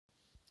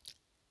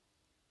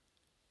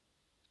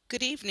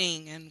Good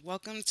evening and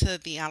welcome to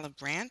the Olive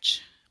Branch.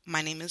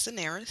 My name is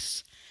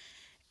Anaris,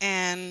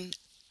 and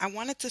I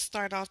wanted to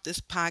start off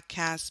this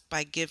podcast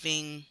by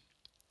giving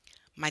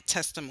my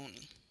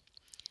testimony,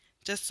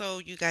 just so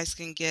you guys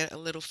can get a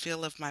little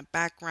feel of my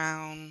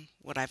background,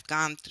 what I've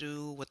gone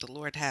through, what the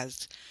Lord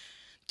has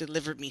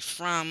delivered me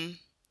from.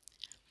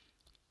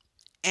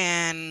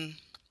 And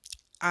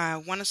I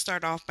want to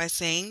start off by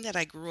saying that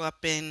I grew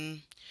up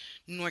in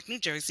Newark, New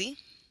Jersey.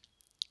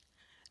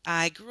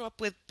 I grew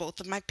up with both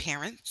of my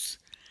parents,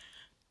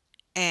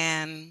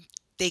 and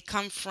they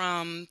come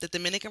from the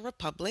Dominican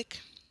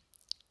Republic.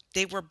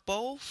 They were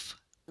both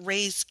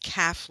raised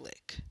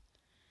Catholic,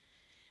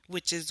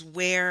 which is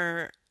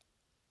where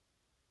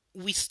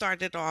we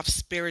started off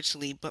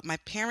spiritually, but my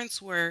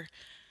parents were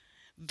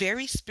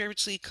very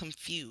spiritually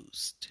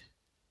confused.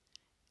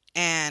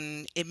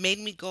 And it made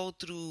me go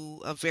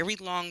through a very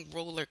long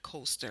roller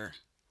coaster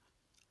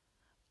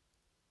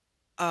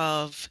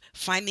of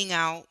finding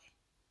out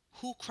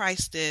who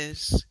Christ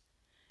is,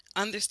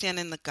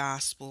 understanding the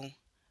gospel,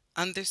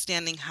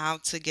 understanding how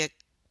to get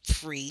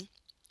free,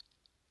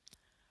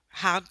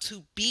 how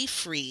to be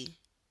free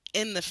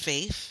in the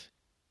faith,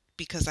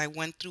 because I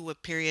went through a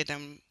period,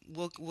 and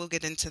we'll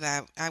get into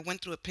that. I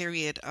went through a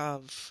period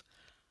of,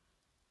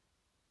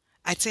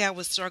 I'd say I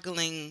was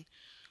struggling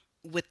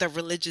with the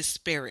religious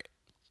spirit,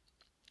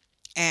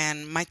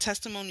 and my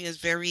testimony is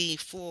very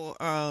full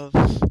of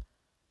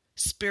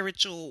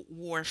spiritual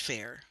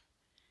warfare.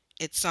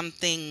 It's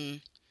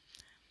something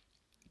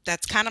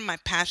that's kind of my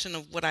passion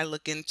of what I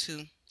look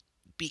into,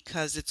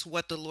 because it's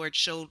what the Lord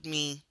showed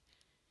me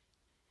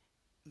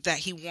that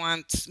He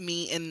wants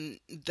me in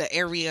the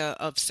area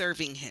of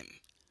serving Him.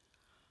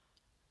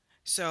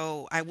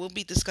 So I will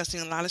be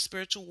discussing a lot of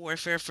spiritual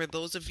warfare. For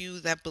those of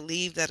you that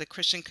believe that a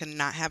Christian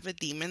cannot have a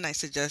demon, I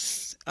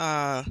suggest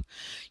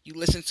you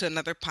listen to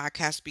another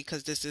podcast,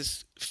 because this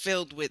is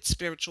filled with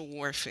spiritual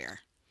warfare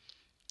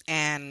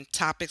and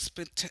topics,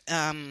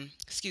 pertaining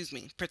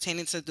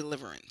to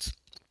deliverance.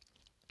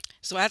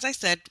 So as I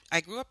said,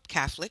 I grew up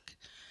Catholic.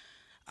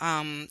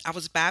 I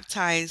was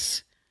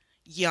baptized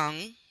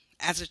young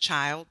as a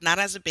child, not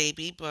as a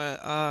baby,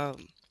 but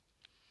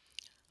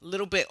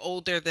little bit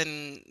older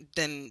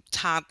than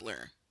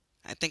toddler.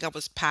 I think I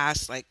was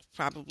past like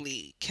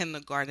probably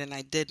kindergarten.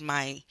 I did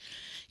my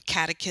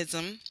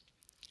catechism,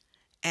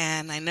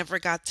 and I never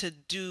got to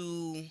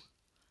do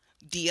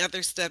the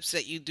other steps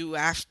that you do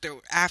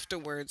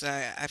afterwards.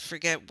 I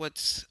forget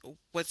what's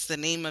the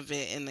name of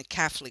it in the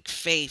Catholic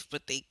faith,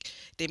 but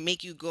they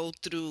make you go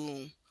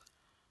through.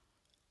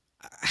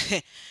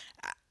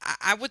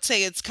 I would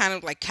say it's kind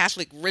of like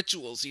Catholic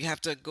rituals you have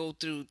to go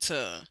through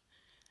to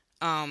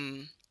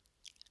um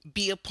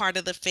be a part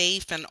of the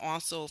faith. And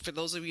also, for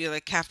those of you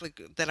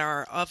that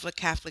are of a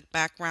Catholic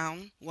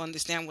background will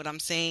understand what I'm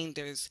saying.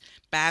 There's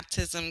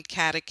baptism,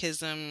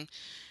 catechism.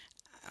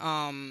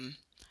 um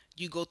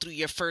you go through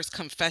your first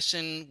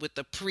confession with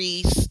the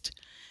priest,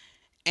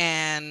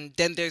 and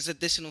then there's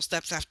additional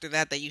steps after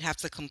that you have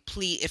to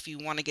complete if you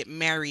want to get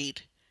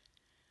married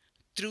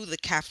through the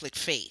Catholic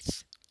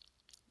faith.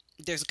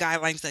 There's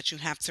guidelines that you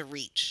have to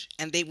reach,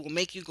 and they will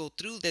make you go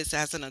through this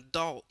as an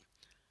adult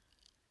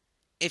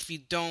if you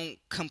don't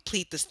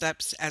complete the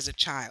steps as a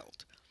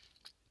child.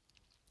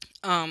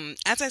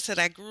 As I said,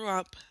 I grew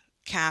up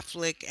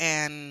Catholic,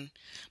 and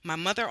my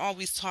mother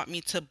always taught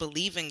me to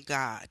believe in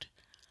God.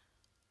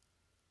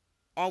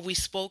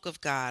 Always spoke of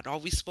God,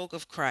 always spoke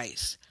of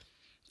Christ.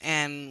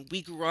 And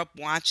we grew up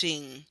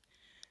watching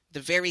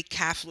the very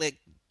Catholic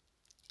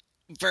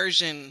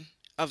version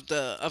of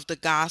the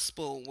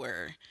gospel,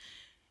 where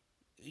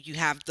you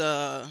have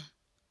the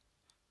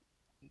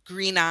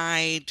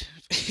green-eyed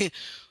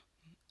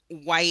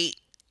white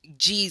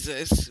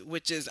Jesus,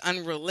 which is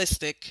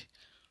unrealistic,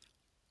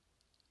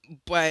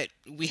 but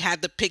we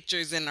had the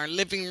pictures in our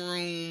living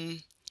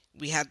room.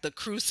 We had the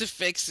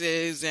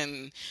crucifixes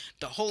and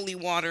the holy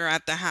water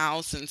at the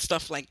house and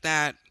stuff like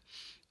that.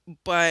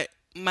 But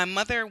my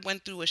mother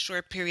went through a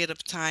short period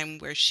of time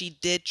where she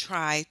did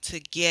try to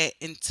get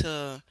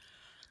into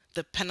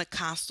the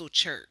Pentecostal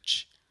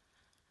church.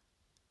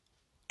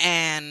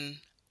 And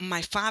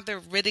my father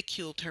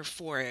ridiculed her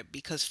for it,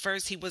 because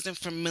first, he wasn't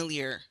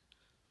familiar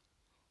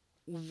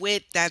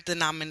with that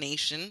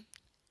denomination.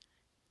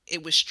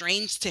 It was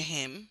strange to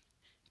him,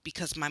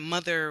 because my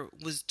mother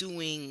was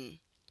doing,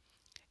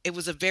 it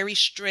was a very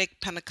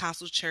strict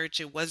Pentecostal church.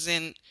 It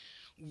wasn't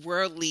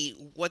worldly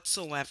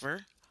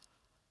whatsoever.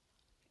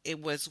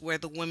 It was where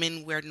the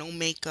women wear no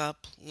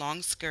makeup,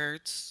 long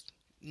skirts,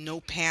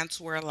 no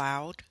pants were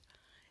allowed.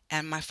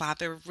 And my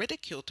father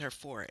ridiculed her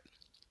for it.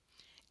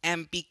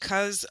 And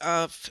because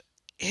of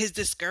his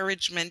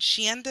discouragement,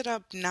 she ended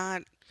up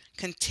not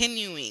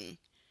continuing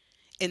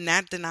in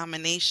that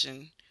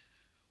denomination.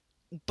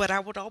 But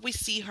I would always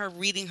see her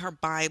reading her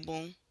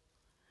Bible,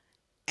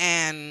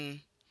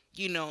 and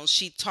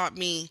she taught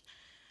me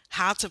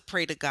how to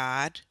pray to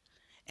God.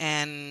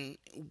 And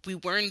we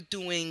weren't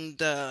doing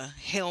the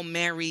Hail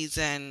Marys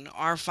and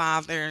Our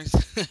Fathers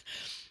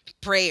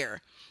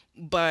prayer,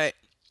 but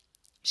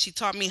She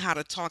taught me how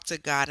to talk to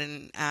God,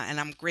 and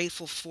I'm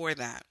grateful for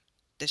that.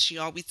 That she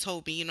always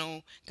told me,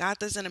 God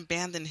doesn't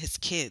abandon his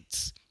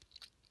kids.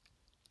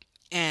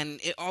 And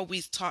it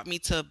always taught me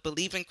to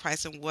believe in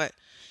Christ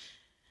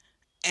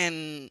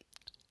and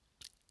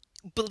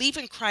believe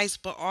in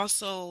Christ, but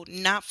also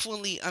not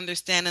fully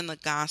understanding the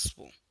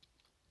gospel.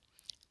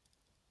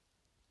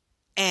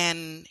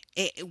 And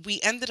we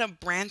ended up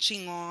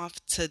branching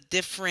off to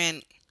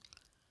different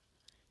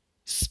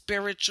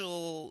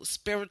spiritual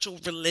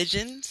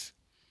religions.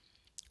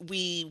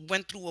 We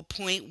went through a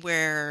point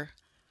where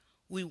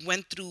we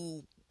went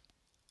through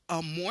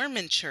a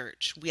Mormon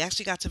church. We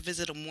actually got to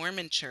visit a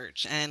Mormon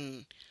church,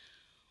 and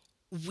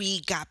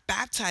we got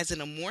baptized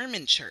in a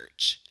Mormon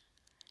church.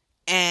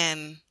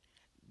 And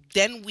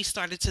then we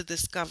started to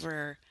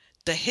discover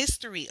the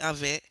history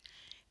of it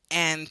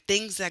and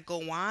things that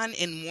go on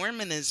in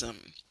Mormonism,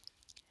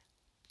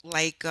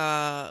 like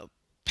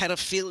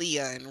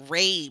pedophilia and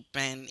rape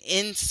and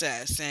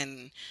incest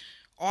and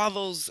all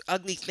those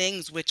ugly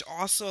things, which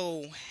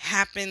also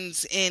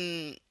happens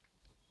in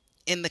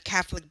the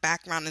Catholic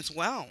background as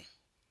well.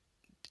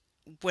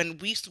 When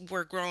we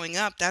were growing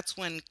up, that's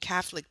when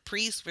Catholic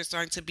priests were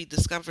starting to be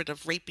discovered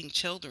of raping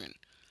children.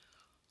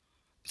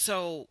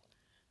 So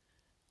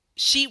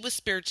she was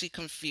spiritually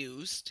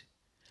confused.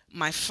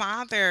 My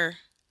father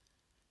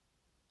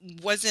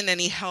wasn't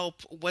any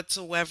help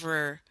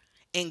whatsoever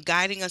in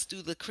guiding us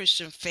through the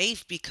Christian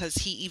faith, because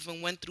he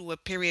even went through a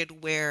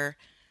period where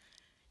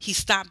he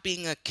stopped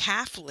being a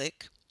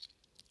Catholic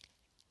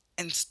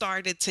and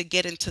started to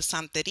get into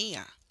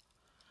Santeria,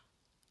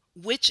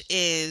 which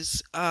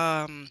is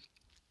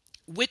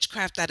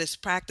witchcraft that is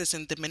practiced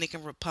in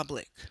Dominican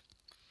Republic.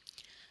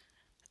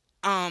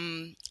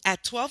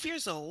 At 12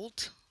 years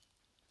old,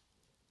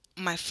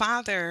 my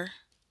father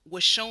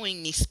was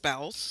showing me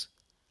spells.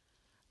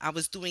 I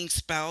was doing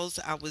spells.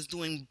 I was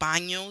doing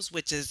baños,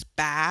 which is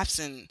baths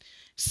and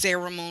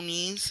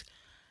ceremonies.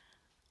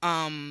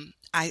 I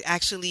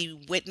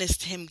actually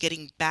witnessed him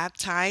getting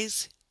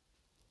baptized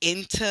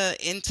into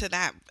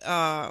that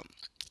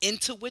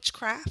into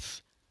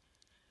witchcraft,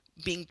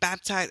 being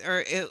baptized,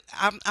 or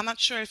I'm not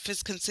sure if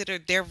it's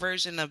considered their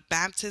version of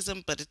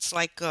baptism, but it's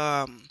like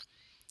an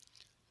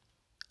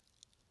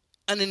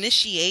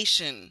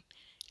initiation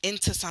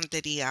into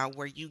Santeria,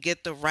 where you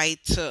get the right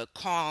to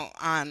call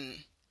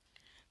on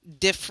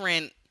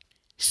different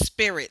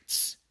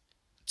spirits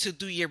to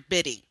do your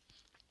bidding.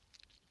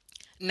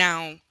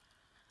 Now,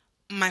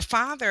 my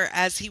father,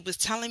 as he was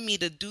telling me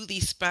to do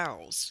these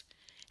spells,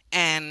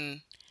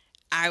 and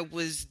I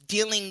was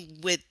dealing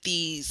with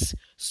these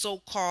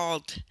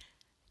so-called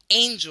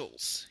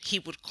angels, he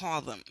would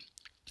call them.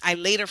 I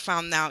later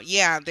found out,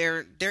 yeah,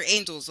 they're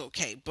angels,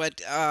 okay,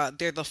 but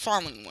they're the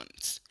fallen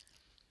ones.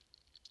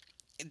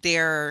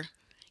 They're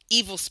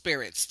evil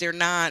spirits. They're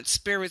not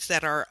spirits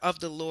that are of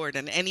the Lord.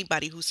 And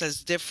anybody who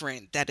says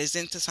different, that is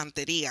into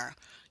Santeria,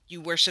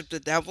 you worship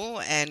the devil,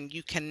 and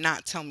you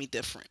cannot tell me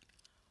different.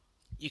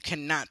 You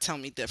cannot tell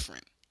me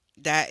different.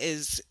 That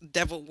is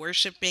devil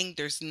worshiping.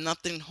 There's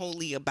nothing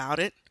holy about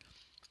it.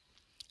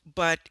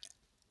 But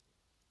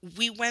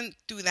we went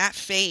through that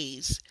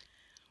phase.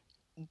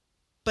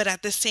 But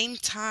at the same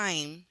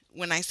time,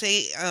 when I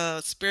say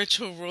a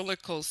spiritual roller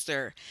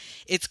coaster,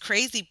 it's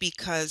crazy,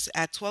 because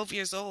at 12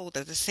 years old,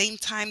 at the same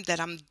time that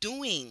I'm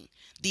doing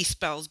these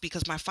spells,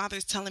 because my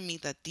father's telling me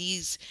that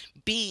these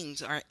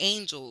beings are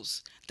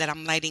angels that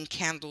I'm lighting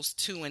candles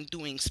to and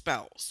doing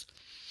spells.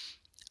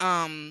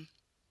 Um,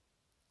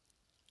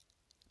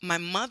 my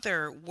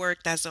mother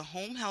worked as a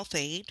home health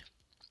aide,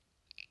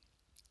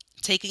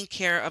 taking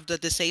care of the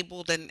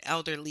disabled and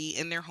elderly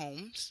in their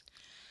homes.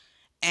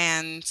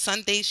 And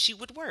Sundays she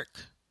would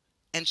work.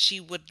 And she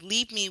would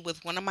leave me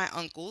with one of my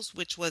uncles,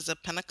 which was a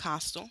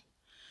Pentecostal.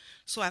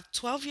 So at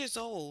 12 years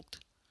old,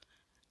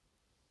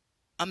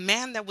 a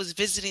man that was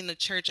visiting the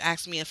church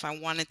asked me if I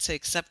wanted to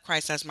accept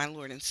Christ as my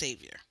Lord and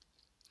Savior.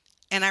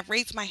 And I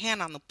raised my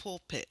hand on the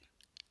pulpit,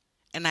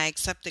 and I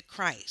accepted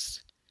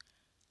Christ.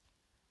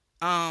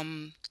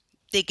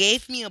 They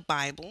gave me a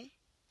Bible,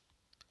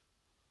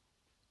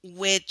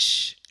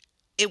 which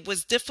it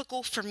was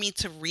difficult for me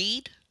to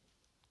read,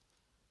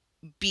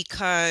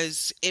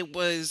 because it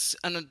was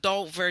an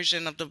adult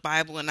version of the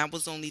Bible, and I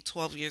was only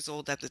 12 years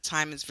old at the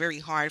time. It's very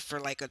hard for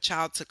like a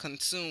child to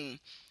consume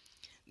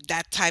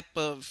that type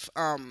of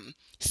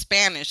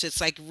Spanish.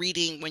 It's like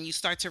reading, when you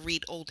start to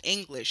read Old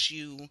English,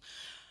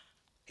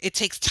 it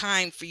takes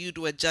time for you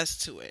to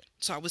adjust to it.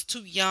 So I was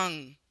too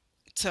young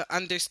to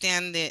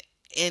understand it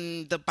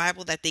in the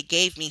Bible that they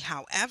gave me.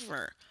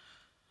 However,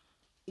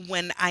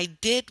 when I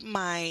did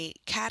my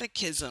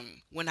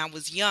catechism when I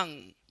was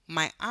young,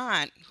 my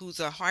aunt,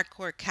 who's a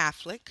hardcore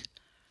Catholic,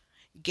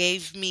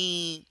 gave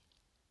me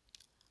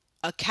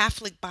a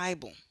Catholic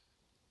Bible,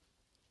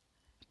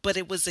 but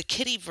it was a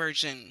kiddie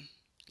version,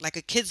 like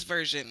a kid's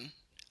version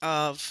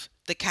of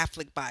the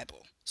Catholic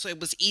Bible. So it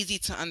was easy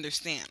to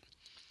understand.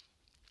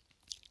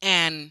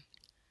 And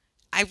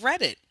I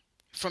read it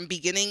from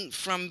beginning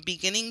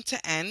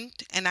to end,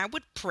 and I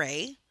would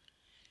pray.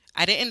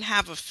 I didn't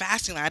have a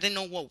fasting. I didn't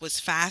know what was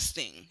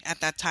fasting. At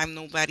that time,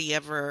 nobody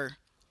ever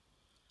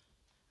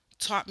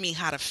taught me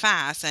how to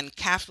fast. And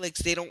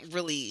Catholics, they don't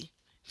really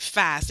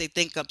fast. They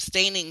think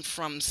abstaining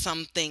from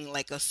something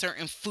like a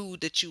certain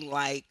food that you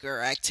like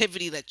or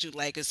activity that you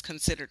like is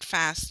considered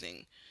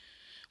fasting.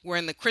 Where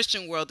in the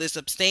Christian world is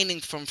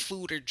abstaining from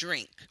food or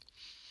drink.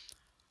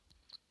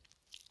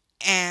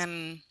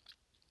 And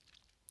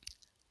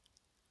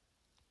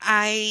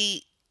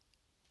I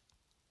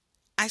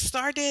I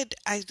started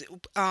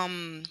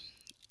um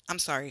I'm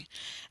sorry.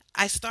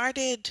 I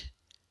started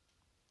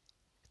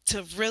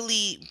to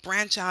really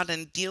branch out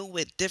and deal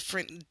with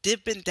different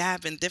dip and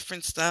dab and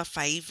different stuff.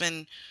 I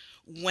even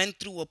went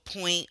through a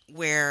point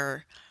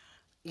where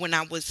when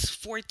I was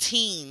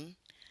 14,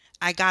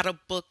 I got a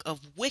book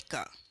of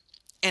Wicca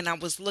and I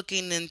was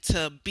looking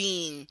into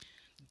being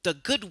the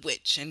good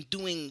witch and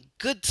doing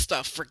good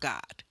stuff for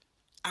God.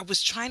 I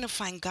was trying to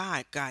find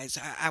God, guys.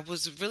 I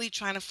was really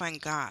trying to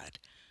find God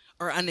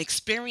or an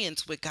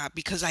experience with God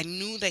because I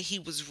knew that He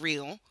was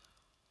real.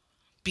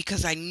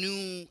 Because I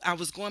knew I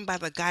was going by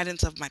the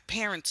guidance of my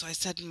parents. So I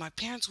said, my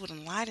parents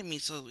wouldn't lie to me.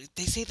 So if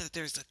they say that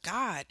there's a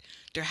God,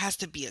 there has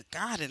to be a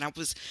God. And I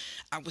was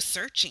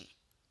searching.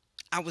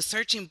 I was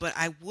searching, but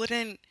I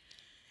wouldn't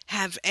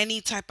have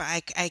any type of,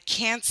 I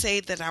can't say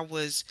that I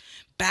was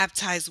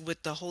baptized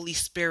with the Holy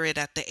Spirit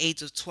at the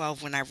age of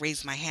 12 when I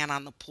raised my hand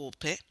on the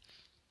pulpit.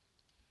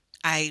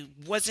 I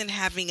wasn't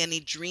having any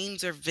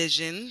dreams or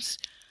visions.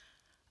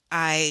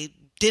 I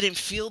didn't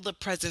feel the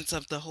presence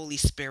of the Holy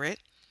Spirit.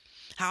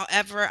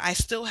 However, I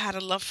still had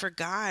a love for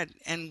God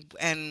and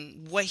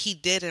what He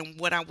did and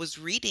what I was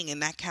reading in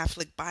that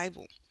Catholic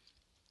Bible.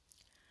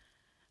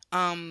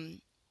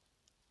 Um,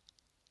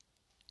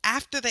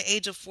 After the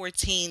age of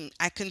 14,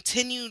 I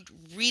continued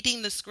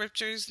reading the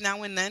scriptures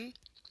now and then.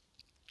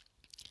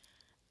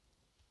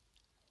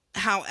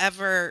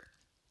 However,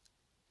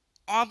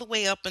 all the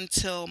way up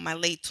until my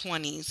late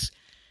 20s,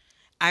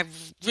 I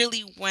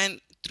really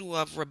went through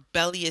a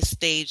rebellious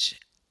stage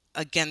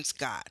against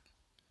God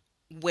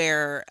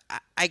where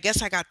I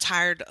guess I got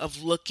tired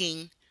of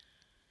looking,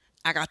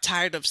 I got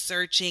tired of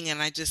searching,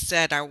 and I just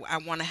said, I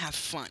want to have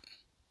fun.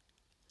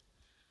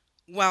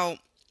 Well,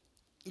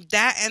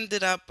 that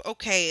ended up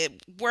okay.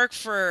 It worked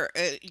for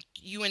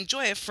you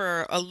enjoy it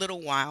for a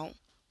little while,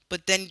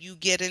 but then you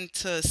get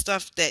into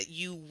stuff that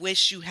you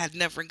wish you had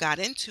never got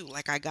into.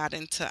 Like I got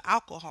into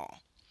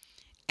alcohol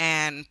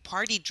and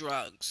party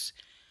drugs,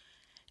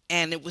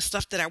 and it was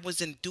stuff that I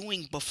wasn't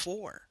doing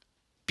before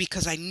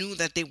because I knew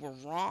that they were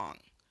wrong.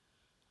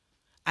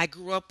 I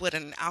grew up with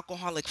an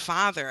alcoholic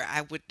father.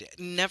 I would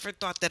never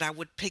thought that I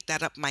would pick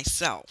that up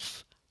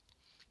myself.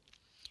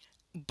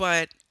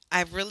 But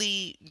I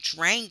really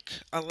drank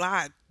a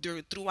lot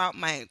throughout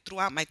my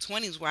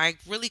 20s where I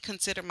really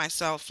consider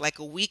myself like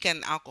a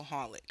weekend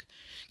alcoholic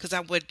because I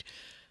would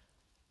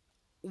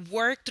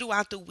work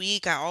throughout the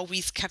week. I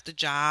always kept a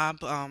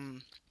job.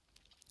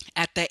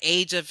 At the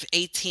age of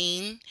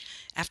 18,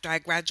 after I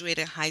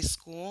graduated high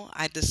school,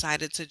 I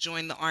decided to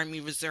join the Army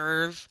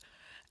Reserve.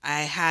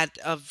 I had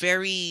a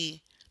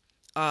very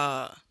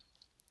uh,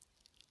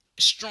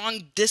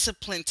 strong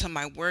discipline to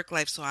my work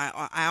life. So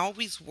I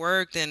always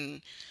worked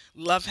and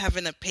love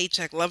having a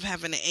paycheck, love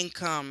having an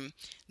income.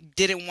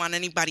 Didn't want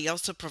anybody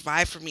else to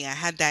provide for me. I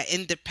had that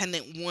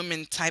independent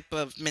woman type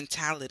of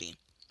mentality.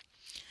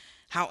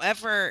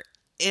 However,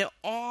 it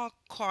all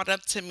caught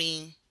up to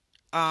me.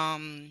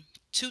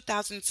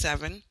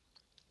 2007.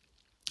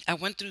 I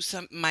went through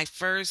my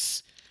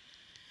first,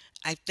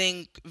 I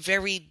think,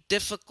 very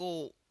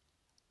difficult,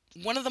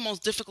 one of the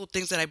most difficult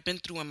things that I've been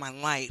through in my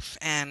life,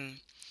 and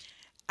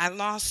I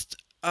lost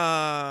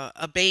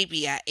a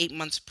baby at 8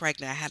 months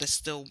pregnant. I had a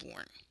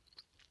stillborn.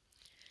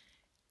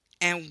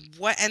 And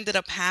what ended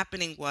up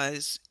happening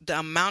was the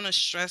amount of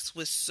stress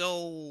was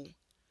so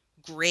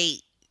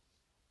great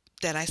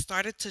that I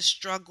started to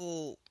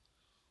struggle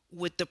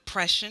with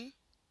depression,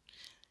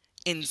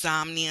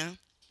 insomnia.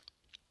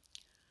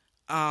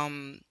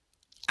 Um,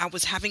 I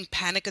was having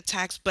panic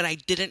attacks, but I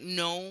didn't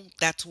know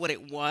that's what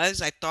it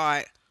was. I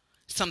thought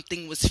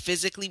something was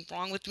physically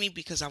wrong with me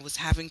because I was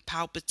having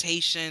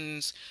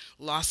palpitations,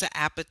 loss of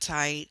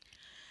appetite.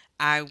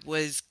 I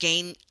was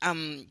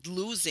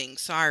losing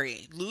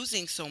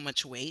so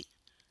much weight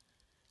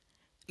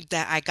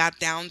that I got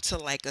down to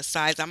like a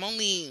size. I'm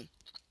only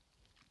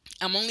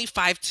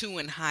 5'2"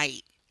 in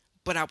height,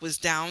 but I was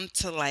down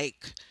to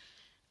like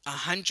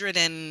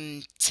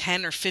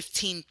 110 or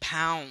 15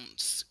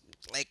 pounds,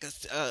 like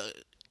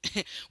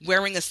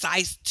wearing a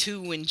size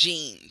 2 in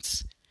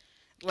jeans.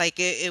 Like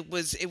it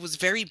was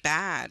very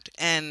bad,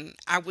 and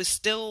I was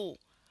still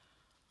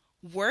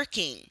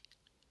working,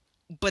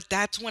 but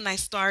that's when I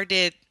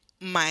started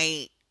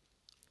my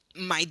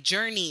my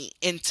journey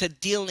into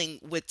dealing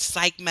with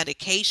psych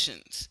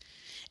medications.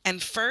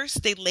 And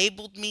first, they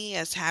labeled me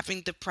as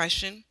having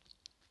depression,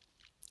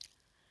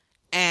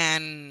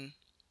 and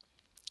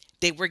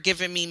they were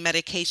giving me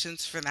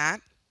medications for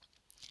that.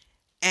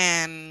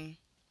 And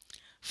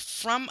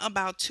from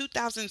about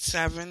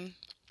 2007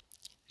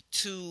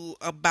 to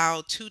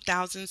about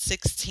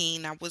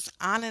 2016, I was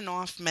on and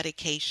off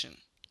medication.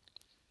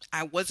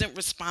 I wasn't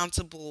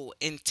responsible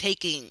in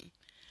taking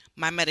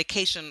my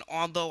medication,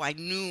 although I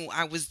knew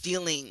I was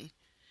dealing,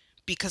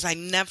 because I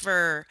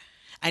never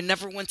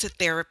went to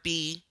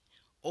therapy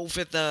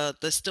over the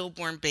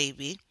stillborn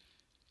baby.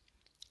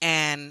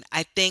 And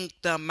I think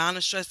the amount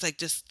of stress like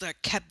just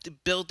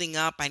kept building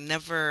up. I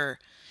never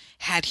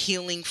had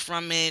healing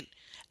from it.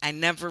 I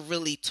never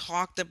really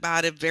talked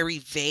about it, very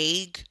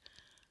vague.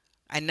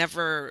 I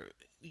never,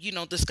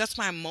 discussed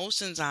my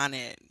emotions on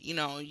it.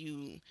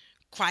 You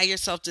cry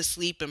yourself to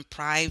sleep in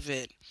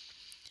private.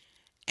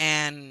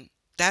 And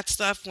that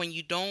stuff, when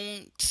you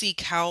don't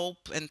seek help,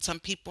 and some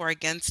people are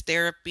against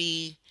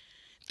therapy,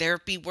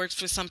 therapy works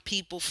for some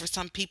people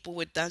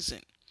it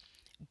doesn't.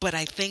 But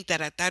I think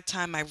that at that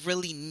time I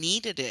really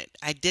needed it.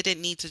 I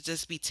didn't need to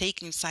just be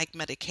taking psych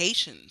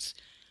medications,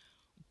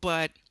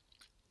 but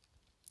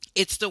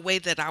it's the way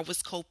that I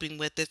was coping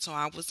with it. So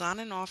I was on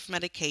and off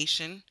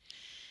medication.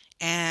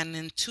 And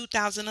in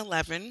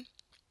 2011,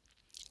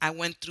 I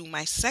went through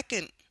my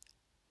second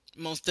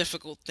most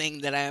difficult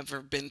thing that I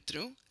ever been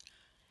through.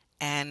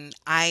 And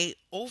I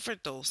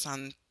overdosed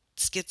on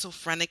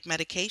schizophrenic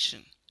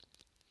medication.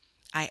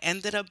 I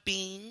ended up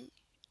being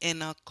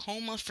in a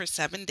coma for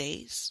 7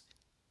 days.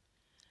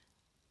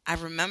 I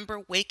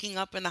remember waking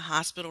up in the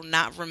hospital,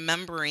 not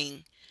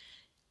remembering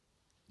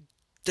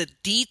the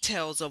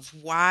details of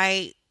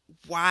why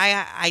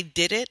I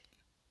did it.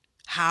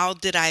 How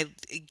did I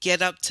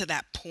get up to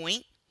that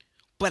point?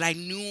 But I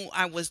knew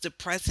I was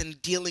depressed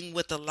and dealing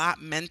with a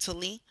lot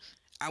mentally.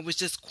 I was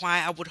just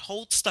quiet. I would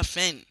hold stuff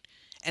in,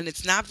 and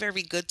it's not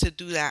very good to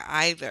do that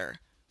either.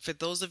 For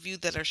those of you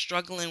that are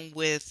struggling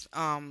with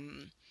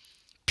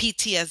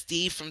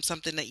PTSD from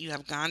something that you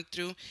have gone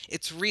through,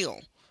 it's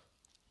real.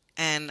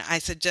 And I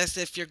suggest,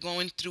 if you're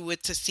going through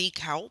it, to seek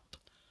help.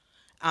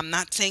 I'm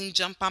not saying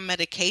jump on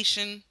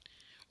medication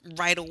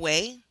right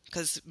away,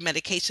 because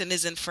medication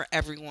isn't for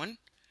everyone.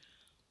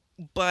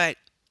 But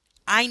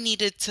I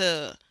needed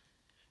to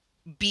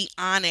be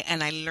on it,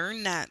 and I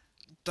learned that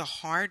the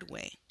hard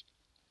way.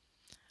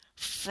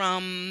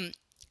 From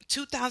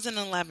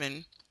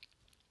 2011,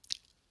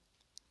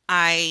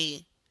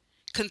 I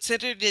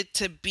considered it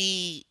to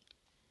be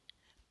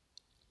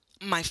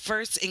my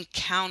first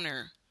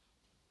encounter,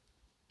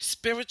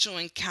 spiritual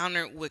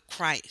encounter with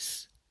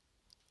Christ,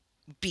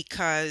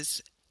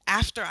 because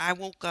after I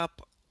woke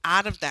up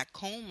out of that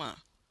coma,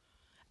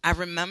 I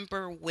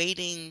remember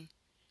waiting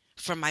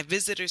for my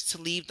visitors to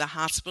leave the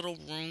hospital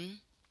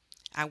room.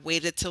 I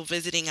waited till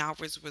visiting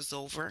hours was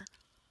over,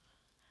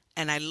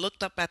 and I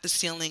looked up at the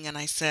ceiling and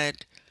I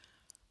said,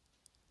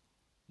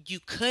 "You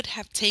could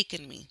have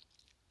taken me,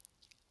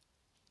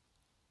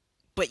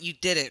 but you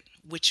didn't,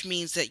 which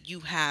means that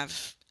you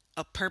have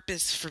a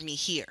purpose for me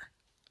here.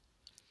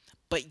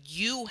 But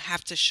you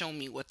have to show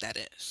me what that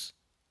is."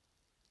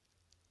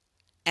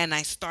 And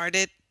I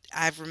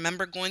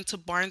remember going to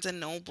Barnes and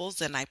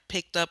Nobles, and I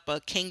picked up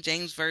a King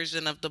James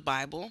version of the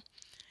Bible.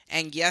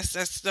 And yes,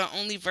 that's the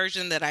only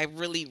version that I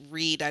really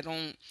read.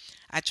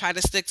 I try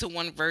to stick to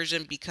one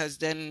version, because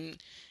then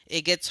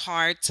it gets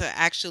hard to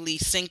actually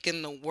sink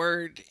in the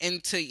word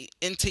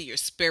into your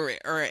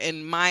spirit, or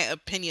in my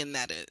opinion,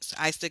 that is.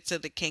 I stick to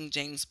the King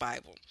James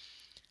Bible.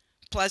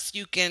 Plus,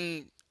 you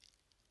can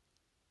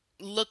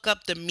look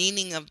up the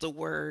meaning of the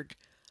word,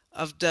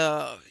 of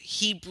the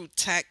Hebrew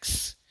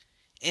text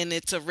in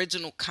its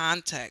original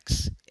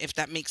context, if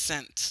that makes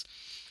sense,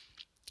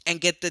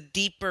 and get the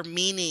deeper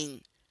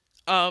meaning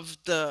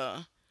of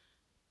the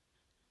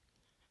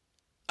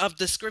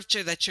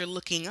scripture that you're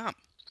looking up.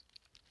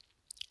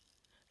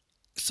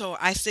 So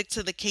I stick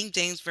to the King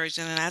James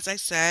version, and as I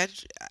said,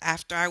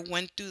 after I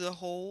went through the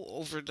whole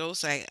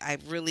overdose, I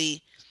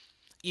really,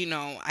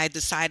 I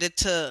decided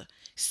to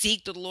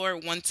seek the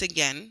Lord once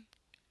again.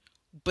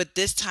 But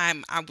this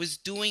time I was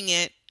doing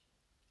it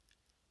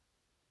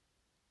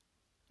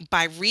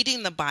by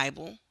reading the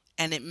Bible,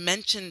 and it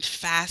mentioned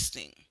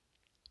fasting.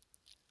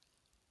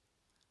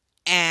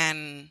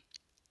 And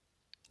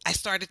I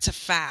started to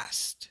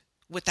fast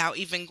without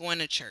even going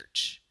to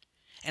church.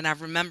 And I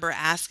remember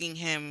asking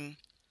him,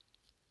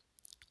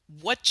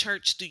 "What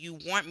church do you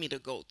want me to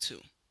go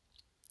to?"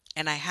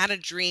 And I had a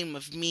dream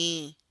of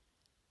me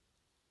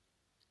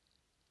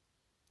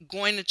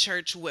going to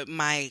church with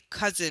my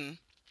cousin,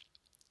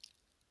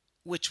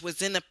 which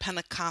was in a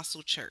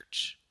Pentecostal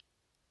church.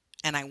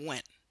 And I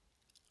went.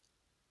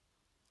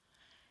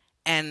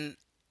 And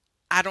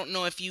I don't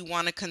know if you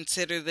want to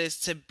consider this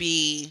to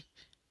be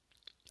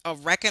a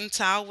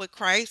reconcile with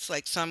Christ.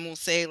 Like some will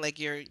say, like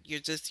you're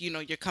just,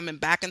 you're coming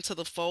back into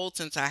the fold,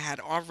 since I had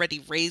already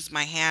raised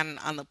my hand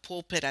on the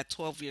pulpit at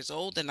 12 years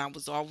old, and I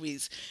was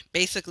always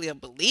basically a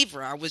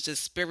believer. I was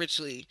just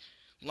spiritually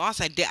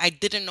lost. I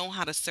didn't know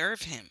how to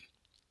serve him.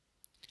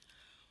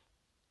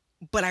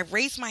 But I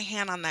raised my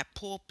hand on that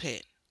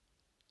pulpit,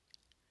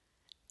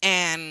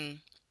 and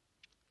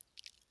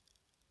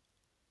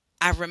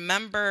I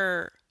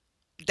remember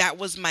that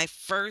was my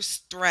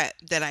first threat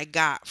that I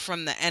got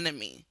from the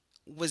enemy,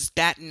 was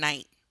that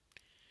night.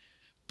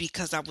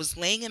 because I was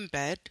laying in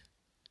bed,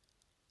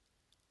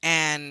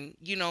 and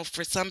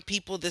for some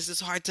people this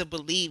is hard to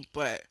believe,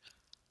 but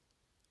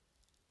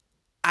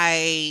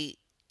I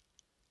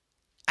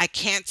I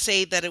can't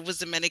say that it was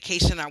the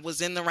medication. I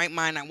was in the right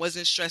mind. I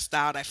wasn't stressed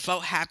out. I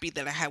felt happy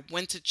that I had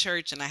went to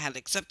church and I had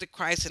accepted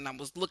Christ, and I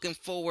was looking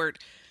forward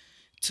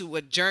to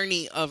a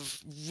journey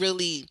of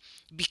really,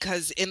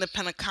 because in the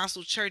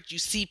Pentecostal church you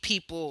see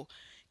people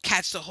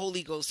catch the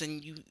Holy Ghost,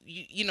 and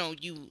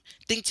you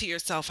think to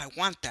yourself, I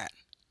want that.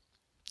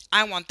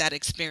 I want that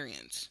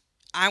experience.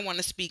 I want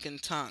to speak in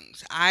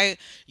tongues.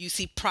 You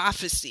see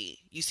prophecy,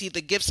 you see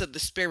the gifts of the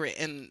Spirit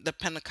in the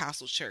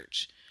Pentecostal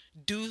church.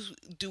 Do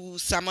do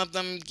some of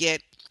them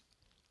get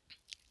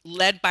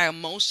led by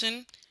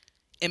emotion?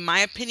 In my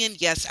opinion,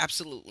 yes,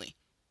 absolutely.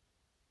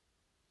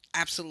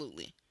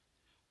 Absolutely.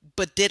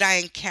 But did I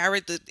encounter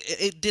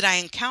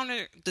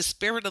the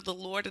Spirit of the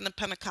Lord in the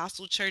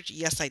Pentecostal church?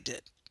 Yes, I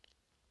did.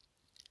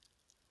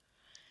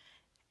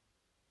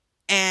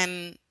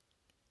 And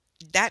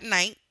that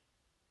night,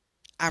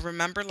 I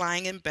remember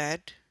lying in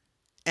bed,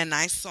 and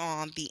I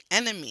saw the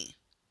enemy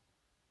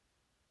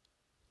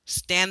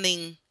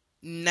standing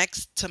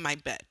next to my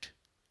bed.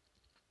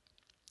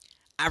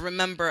 I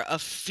remember a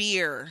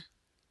fear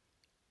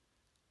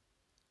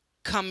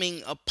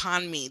coming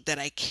upon me that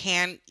I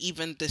can't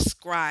even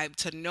describe,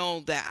 to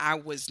know that I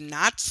was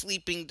not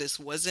sleeping. This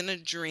wasn't a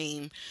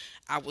dream.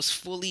 I was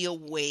fully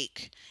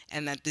awake,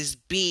 and that this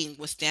being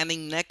was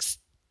standing next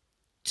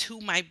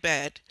to my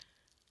bed,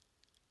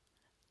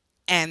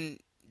 and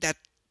that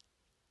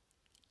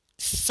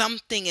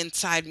something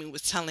inside me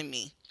was telling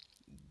me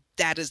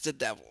that is the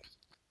devil.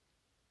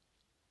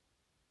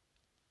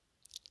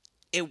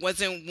 It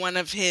wasn't one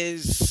of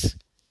his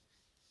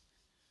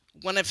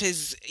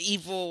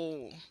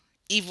evil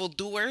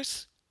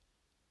doers,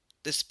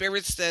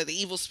 the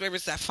evil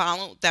spirits that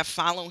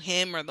follow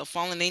him, or the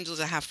fallen angels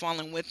that have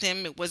fallen with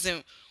him. It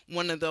wasn't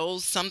one of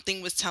those.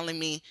 Something was telling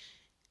me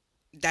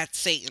that's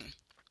Satan.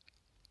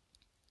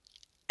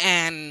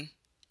 And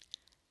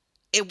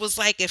it was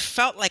like, it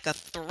felt like a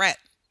threat.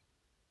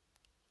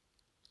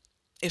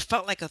 It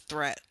felt like a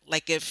threat.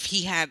 Like if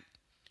he had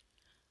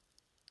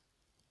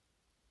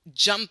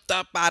jumped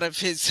up out of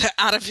his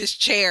out of his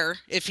chair,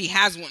 if he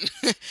has one,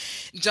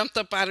 jumped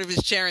up out of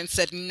his chair and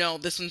said, "No,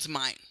 this one's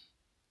mine."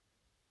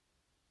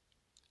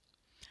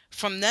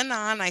 From then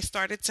on, I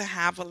started to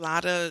have a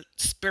lot of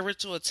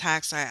spiritual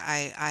attacks.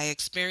 I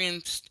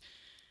experienced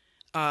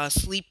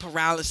sleep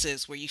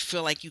paralysis, where you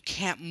feel like you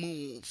can't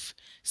move,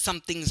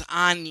 something's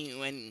on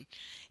you, and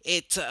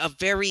it's a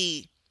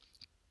very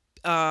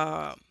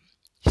uh,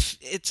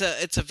 it's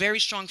a very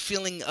strong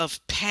feeling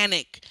of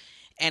panic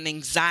and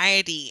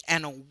anxiety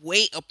and a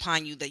weight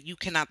upon you that you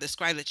cannot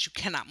describe, that you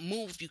cannot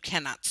move, you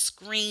cannot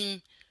scream,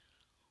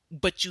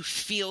 but you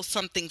feel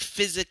something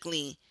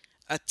physically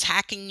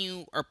attacking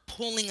you or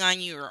pulling on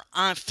you, or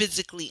on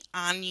physically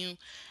on you.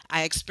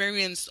 I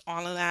experienced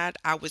all of that.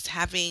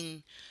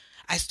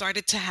 I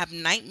started to have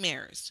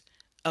nightmares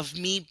of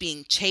me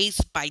being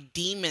chased by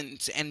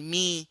demons, and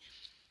me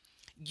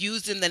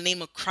using the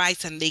name of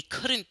Christ, and they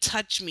couldn't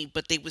touch me,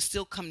 but they would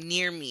still come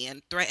near me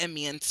and threaten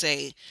me and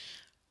say,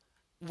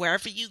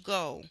 "Wherever you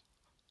go,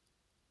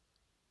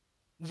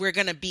 we're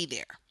going to be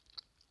there."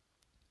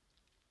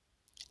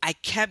 I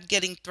kept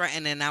getting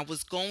threatened, and I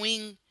was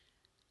going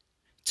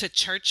to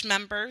church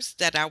members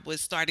that I was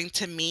starting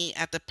to meet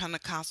at the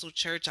Pentecostal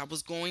church. I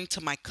was going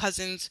to my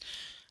cousins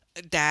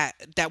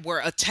that were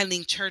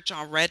attending church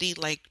already,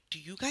 like, "Do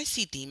you guys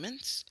see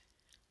demons?"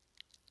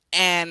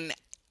 And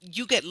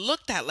you get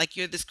looked at like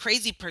you're this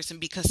crazy person,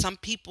 because some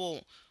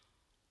people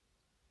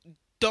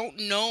don't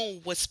know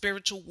what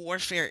spiritual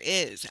warfare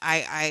is.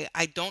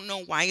 I don't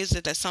know why is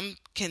it that some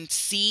can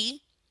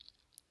see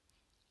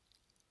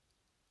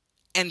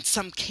and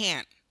some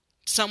can't.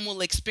 Some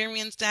will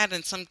experience that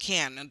and some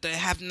can. And they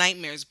have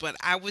nightmares. But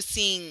I was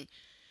seeing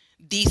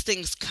these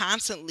things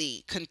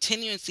constantly,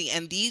 continuously,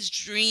 and these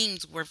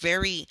dreams were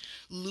very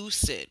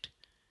lucid,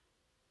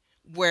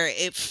 where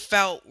it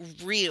felt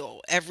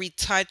real. Every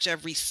touch,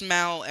 every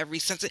smell, every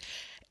sense.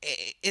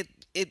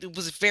 It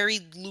was very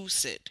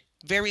lucid,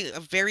 a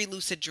very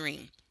lucid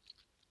dream.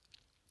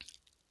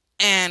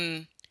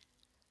 And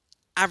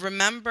I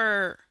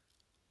remember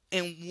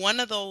in one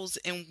of those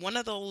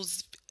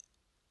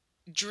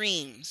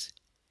dreams,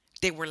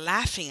 they were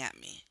laughing at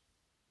me,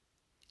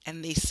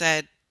 and they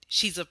said,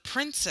 "She's a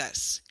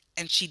princess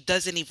and she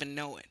doesn't even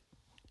know it."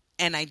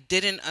 And I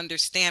didn't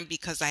understand,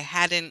 because I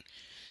hadn't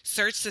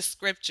searched the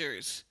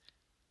scriptures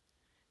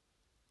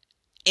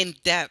in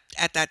depth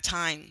at that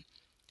time.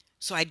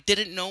 So I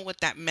didn't know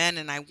what that meant.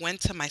 And I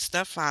went to my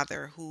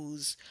stepfather,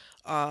 who's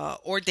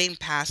ordained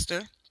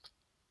pastor,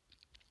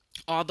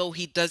 although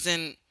he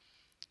doesn't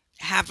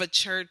have a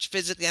church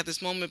physically at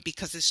this moment,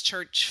 because his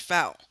church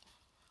fell.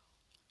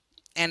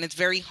 And it's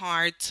very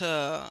hard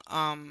to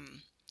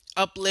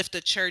uplift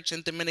a church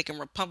in Dominican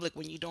Republic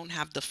when you don't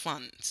have the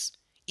funds,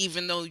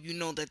 even though you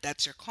know that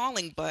that's your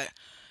calling. But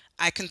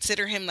I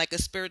consider him like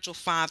a spiritual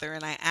father.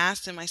 And I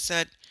asked him, I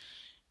said,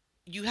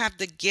 you have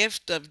the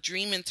gift of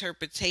dream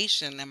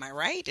interpretation. Am I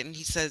right? And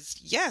he says,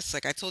 yes.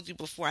 Like I told you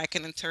before, I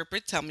can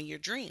interpret. Tell me your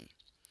dream.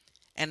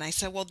 And I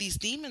said, well, these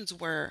demons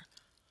were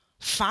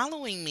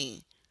following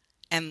me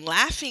and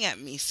laughing at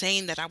me,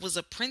 saying that I was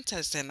a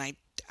princess and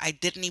I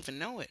didn't even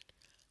know it.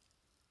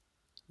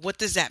 What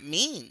does that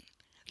mean?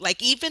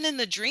 Like even in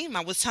the dream,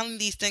 I was telling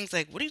these things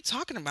like, what are you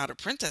talking about? A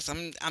princess?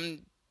 I'm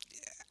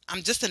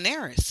just an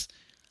heiress.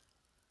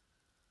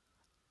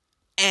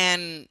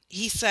 And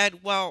he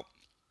said, well,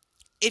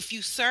 if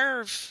you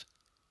serve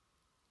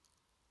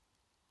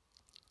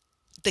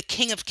the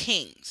King of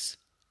Kings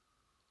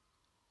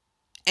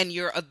and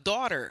you're a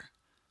daughter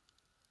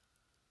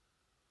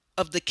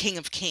of the King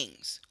of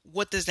Kings,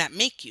 what does that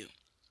make you?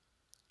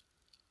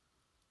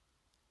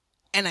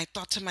 And I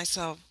thought to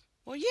myself,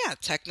 well, yeah,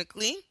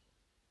 technically,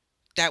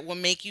 that will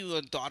make you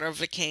a daughter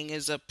of a king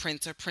is a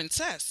prince or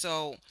princess.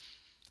 So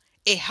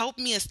it helped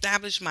me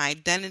establish my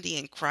identity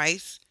in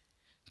Christ,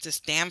 to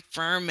stand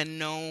firm and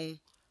know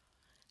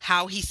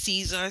how he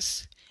sees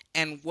us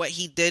and what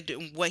he did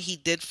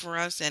for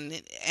us.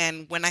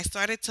 And when I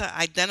started to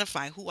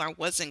identify who I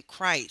was in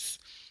Christ,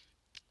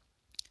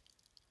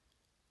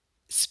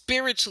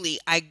 spiritually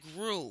I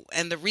grew.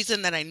 And the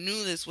reason that I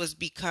knew this was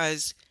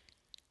because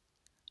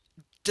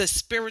the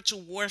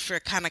spiritual warfare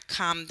kind of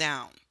calmed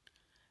down.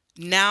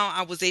 Now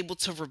I was able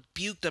to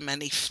rebuke them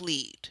and they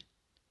fled.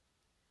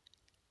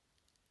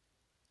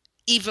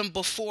 Even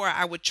before,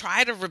 I would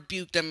try to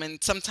rebuke them,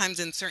 and sometimes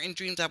in certain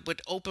dreams I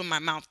would open my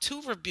mouth to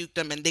rebuke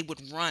them and they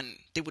would run,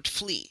 they would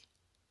flee,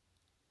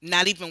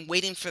 not even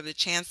waiting for the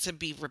chance to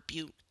be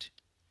rebuked.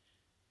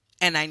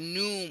 And I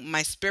knew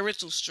my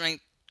spiritual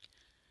strength,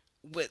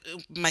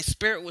 my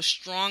spirit was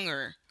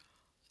stronger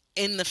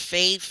in the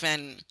faith,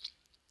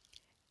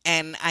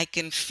 and I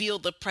can feel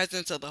the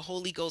presence of the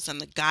Holy Ghost and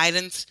the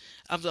guidance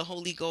of the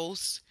Holy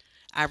Ghost.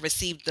 I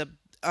received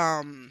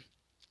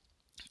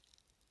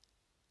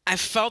I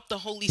felt the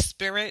Holy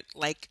Spirit.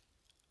 Like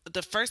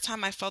the first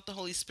time I felt the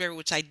Holy Spirit,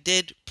 which I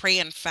did pray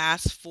and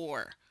fast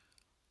for,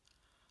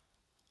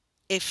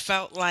 it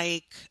felt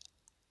like,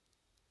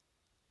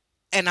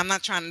 and I'm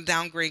not trying to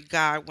downgrade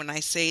God when I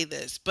say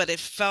this, but it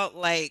felt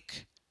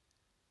like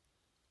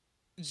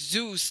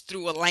Zeus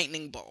threw a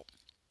lightning bolt.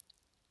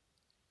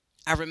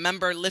 I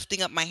remember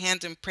lifting up my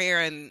hands in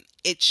prayer, and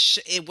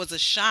it was a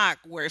shock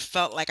where it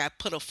felt like I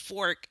put a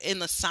fork in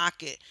the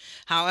socket.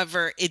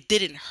 However, it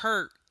didn't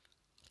hurt,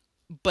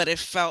 but it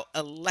felt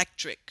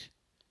electric.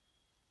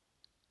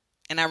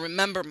 And I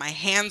remember my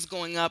hands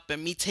going up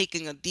and me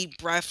taking a deep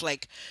breath,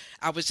 like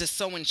I was just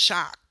so in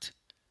shock.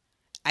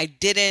 I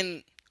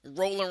didn't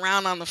roll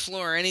around on the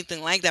floor or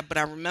anything like that, but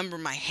I remember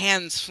my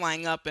hands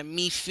flying up and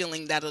me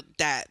feeling that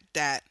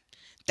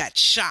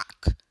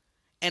shock.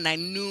 And I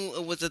knew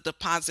it was a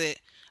deposit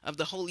of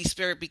the Holy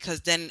Spirit,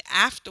 because then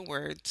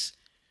afterwards,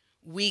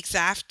 weeks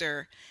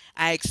after,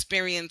 I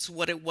experienced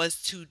what it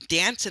was to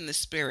dance in the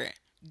Spirit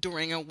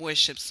during a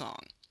worship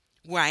song,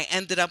 where I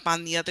ended up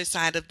on the other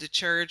side of the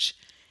church.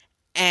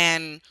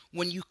 And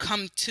when you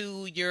come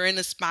to, you're in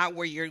a spot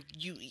where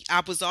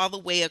I was all the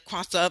way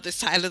across the other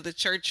side of the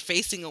church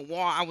facing a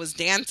wall. I was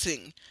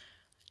dancing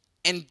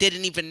and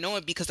didn't even know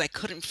it because I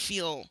couldn't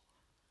feel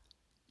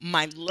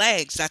my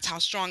legs. That's how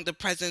strong the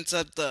presence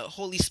of the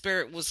Holy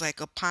Spirit was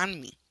like upon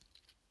me.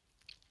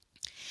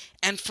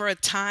 And for a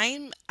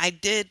time I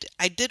did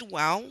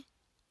well,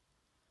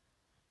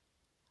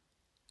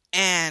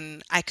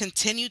 and I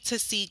continued to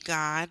see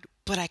God,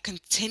 but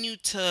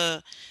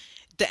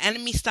the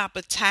enemy stopped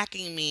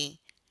attacking me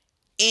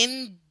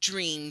in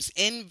dreams,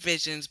 in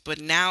visions,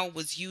 but now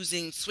was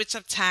using switch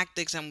up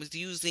tactics and was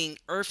using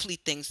earthly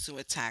things to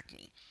attack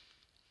me.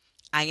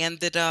 I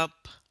ended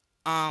up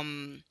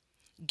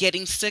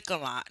getting sick a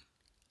lot,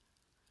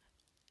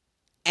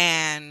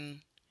 and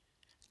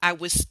I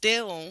was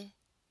still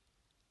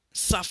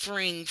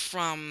suffering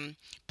from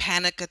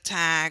panic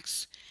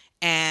attacks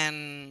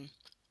and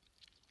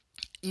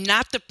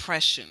not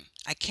depression.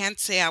 I can't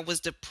say I was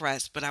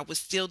depressed, but I was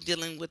still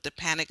dealing with the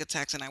panic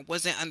attacks and I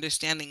wasn't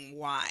understanding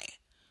why.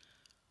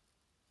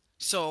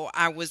 So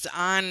I was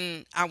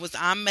on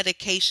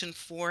medication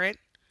for it,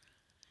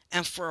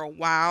 and for a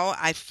while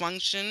I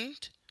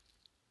functioned,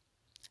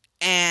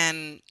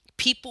 and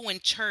people in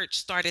church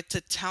started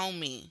to tell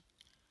me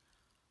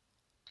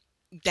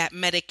that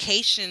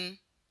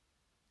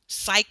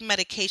psych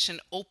medication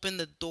opened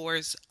the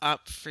doors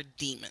up for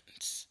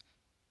demons.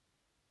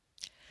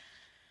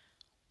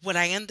 What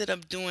I ended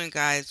up doing,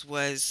 guys,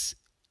 was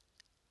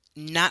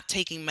not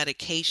taking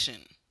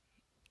medication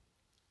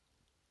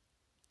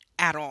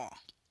at all.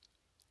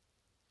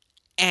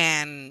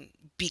 And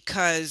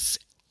because,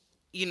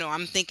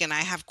 I'm thinking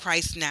I have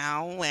Christ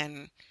now,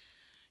 and,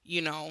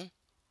 you know,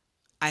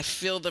 I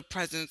feel the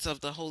presence of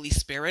the Holy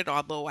Spirit,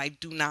 although I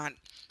do not,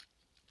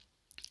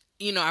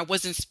 I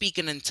wasn't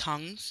speaking in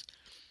tongues,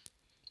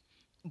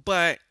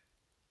 but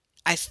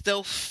I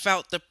still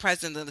felt the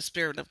presence of the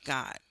Spirit of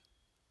God,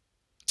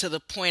 to the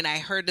point I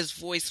heard his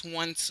voice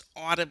once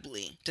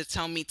audibly to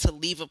tell me to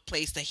leave a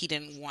place that he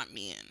didn't want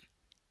me in.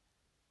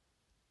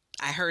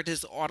 I heard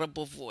his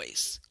audible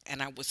voice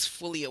and I was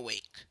fully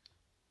awake.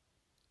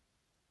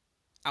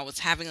 I was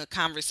having a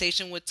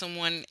conversation with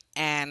someone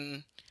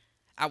and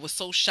I was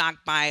so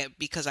shocked by it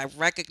because I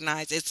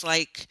recognized it's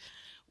like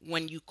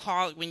when you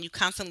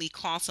constantly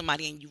call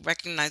somebody and you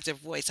recognize their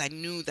voice. I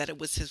knew that it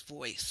was his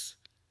voice.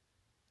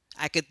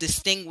 I could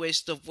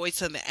distinguish the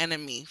voice of the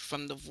enemy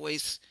from the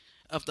voice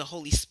of the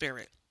Holy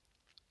Spirit.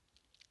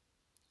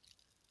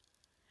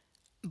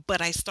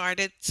 But I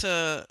started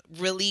to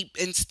really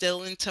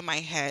instill into my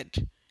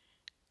head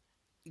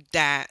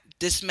that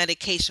this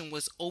medication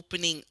was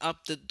opening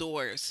up the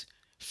doors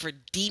for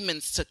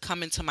demons to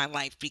come into my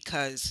life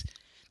because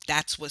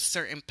that's what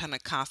certain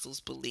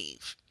Pentecostals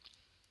believe.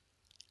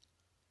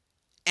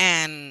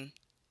 And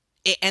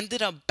it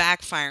ended up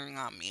backfiring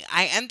on me.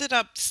 I ended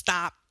up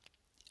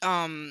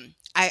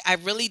I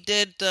really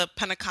did the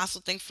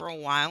Pentecostal thing for a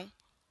while.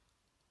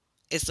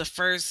 It's the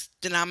first,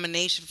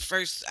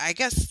 I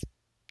guess,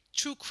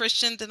 true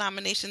Christian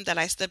denomination that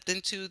I stepped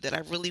into, that I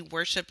really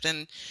worshiped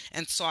and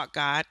sought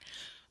God.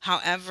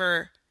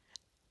 However,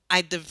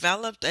 I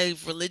developed a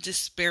religious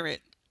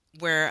spirit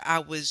where I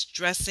was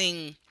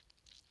dressing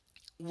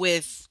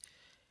with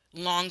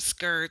long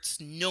skirts,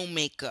 no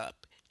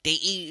makeup.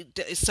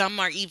 Some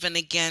are even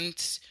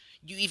against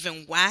you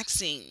even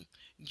waxing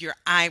your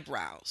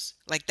eyebrows.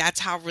 Like that's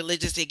how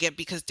religious they get,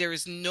 because there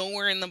is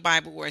nowhere in the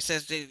Bible where it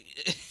says that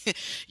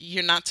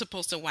you're not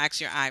supposed to wax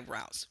your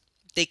eyebrows.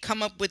 They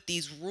come up with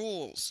these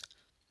rules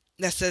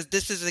that says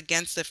this is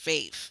against the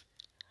faith,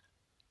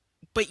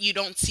 but you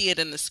don't see it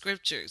in the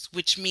scriptures,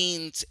 which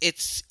means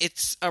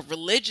it's a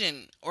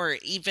religion, or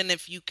even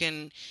if you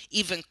can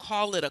even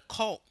call it a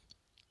cult,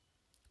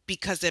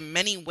 because in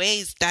many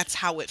ways that's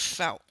how it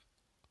felt.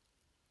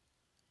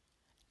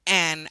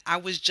 And I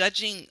was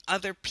judging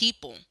other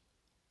people.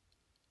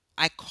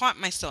 I caught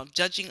myself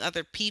judging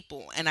other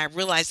people, and I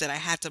realized that I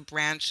had to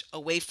branch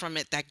away from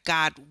it, that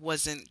God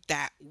wasn't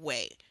that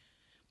way.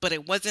 But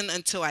it wasn't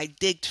until I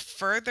digged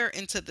further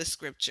into the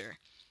scripture,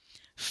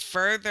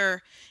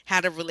 further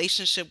had a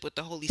relationship with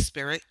the Holy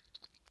Spirit,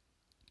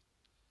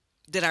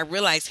 that I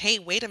realized, hey,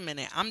 wait a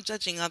minute, I'm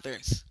judging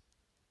others.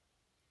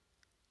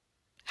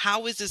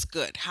 How is this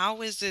good?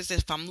 How is this,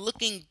 if I'm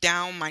looking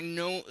down my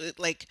nose,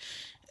 like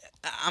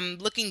I'm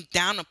looking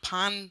down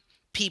upon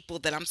people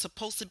that I'm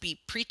supposed to be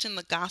preaching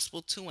the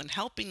gospel to and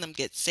helping them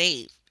get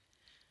saved?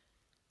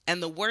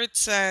 And the word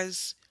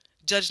says,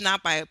 judge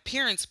not by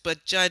appearance,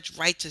 but judge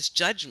righteous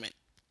judgment.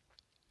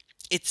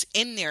 It's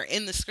in there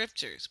in the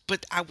scriptures.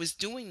 But I was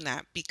doing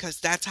that because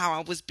that's how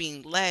I was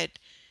being led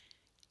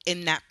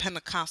in that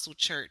Pentecostal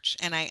church.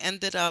 And I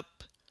ended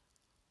up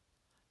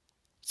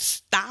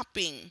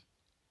stopping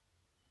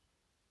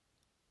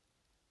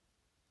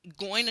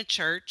going to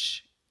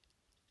church,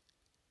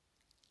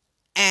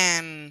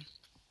 and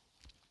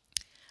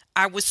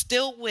I was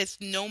still with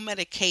no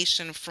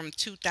medication from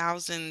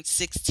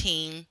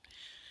 2016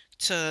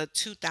 to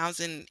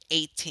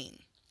 2018.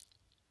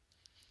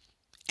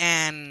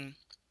 And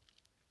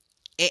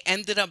it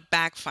ended up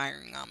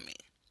backfiring on me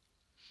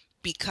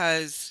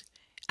because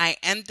I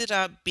ended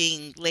up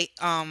being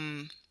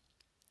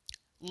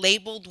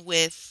labeled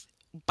with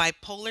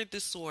bipolar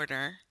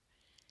disorder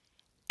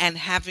and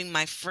having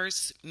my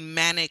first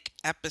manic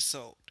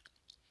episode.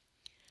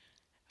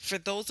 For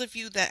those of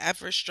you that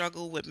ever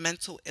struggle with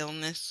mental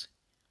illness,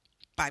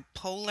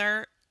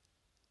 bipolar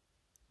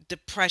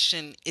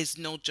depression is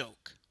no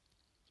joke.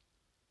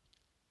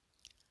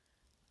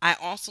 I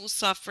also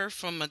suffer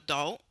from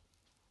adult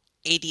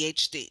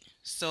ADHD,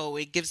 so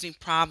it gives me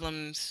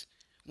problems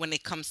when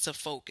it comes to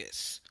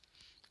focus.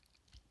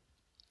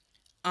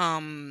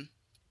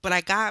 But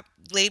I got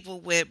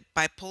labeled with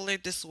bipolar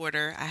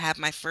disorder. I had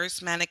my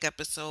first manic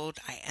episode.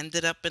 I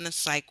ended up in a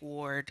psych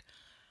ward,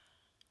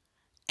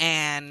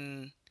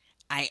 and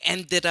I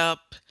ended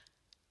up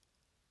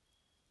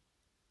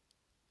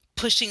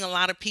pushing a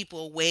lot of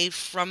people away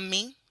from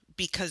me,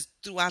 because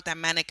throughout that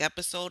manic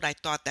episode, I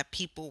thought that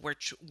people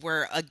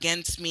were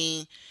against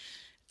me.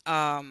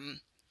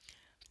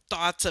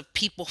 Thoughts of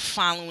people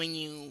following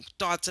you,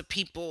 thoughts of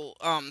people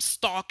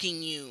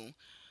stalking you,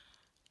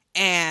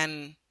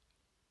 and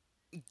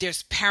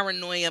there's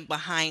paranoia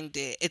behind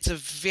it. It's a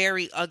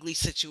very ugly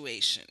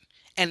situation,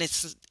 and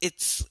it's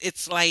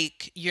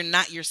like you're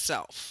not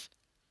yourself.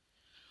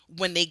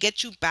 When they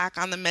get you back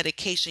on the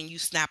medication, you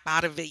snap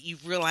out of it. You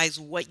realize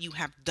what you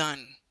have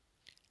done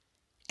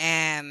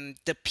and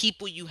the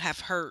people you have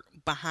hurt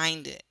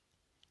behind it.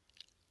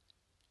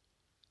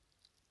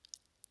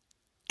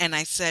 And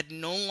I said,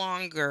 no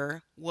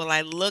longer will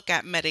I look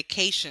at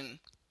medication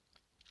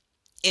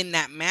in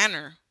that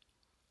manner,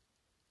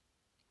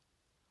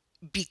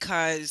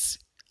 because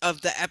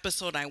of the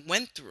episode I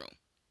went through.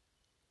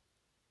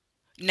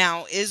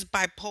 Now, is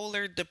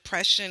bipolar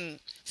depression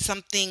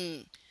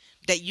something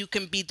that you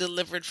can be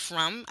delivered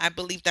from? I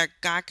believe that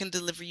God can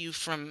deliver you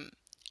from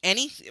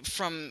any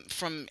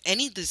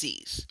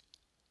disease.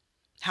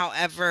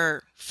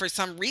 However, for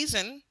some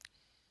reason,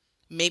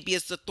 maybe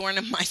it's the thorn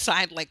in my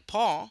side like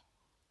Paul,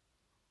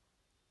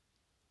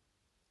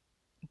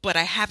 but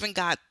I haven't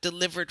got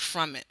delivered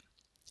from it.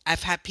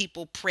 I've had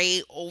people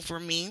pray over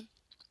me.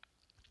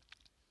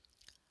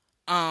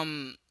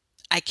 Um,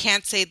 I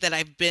can't say that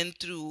I've been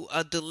through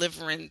a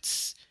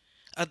deliverance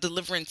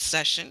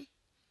session,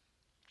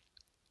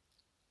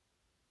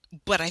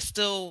 but I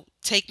still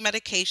take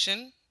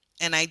medication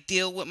and I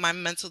deal with my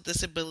mental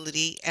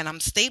disability, and I'm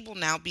stable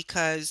now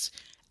because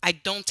I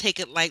don't take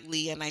it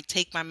lightly and I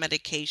take my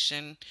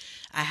medication.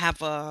 I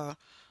have a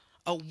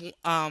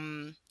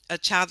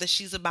child that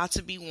she's about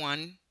to be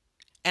one,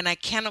 and I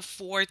can't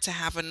afford to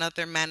have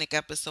another manic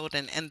episode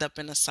and end up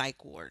in a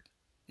psych ward.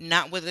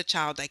 Not with a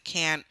child. I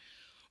can't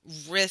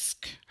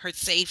risk her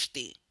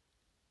safety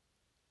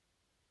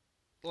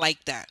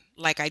like that,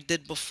 like I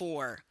did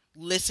before,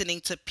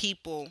 listening to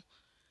people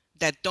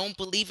that don't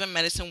believe in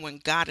medicine when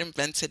God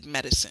invented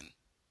medicine.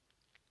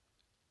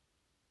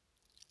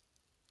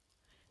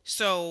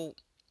 So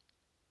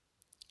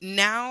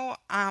now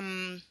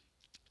I'm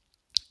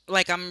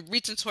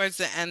reaching towards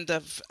the end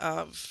of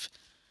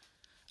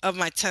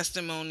my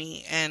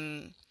testimony,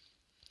 and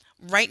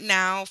right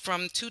now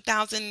from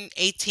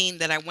 2018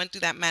 that I went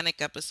through that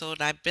manic episode,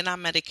 I've been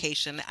on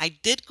medication. I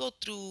did go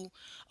through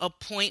a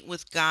point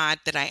with God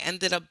that I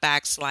ended up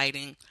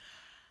backsliding.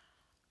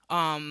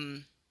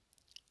 Um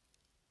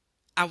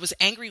I was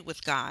angry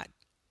with God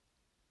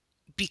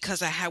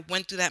because I had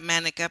went through that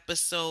manic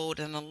episode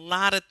and a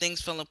lot of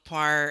things fell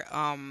apart.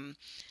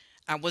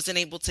 I wasn't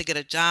able to get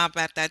a job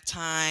at that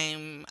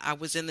time. I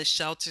was in the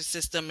shelter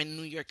system in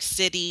New York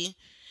City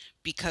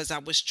because I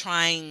was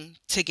trying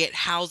to get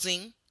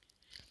housing.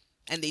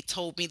 And they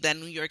told me that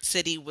New York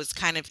City was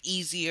kind of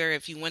easier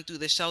if you went through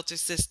the shelter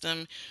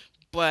system.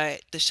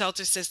 But the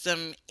shelter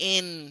system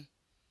in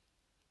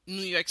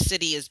New York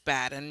City is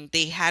bad. And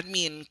they had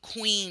me in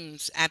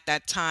Queens at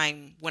that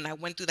time when I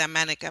went through that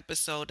manic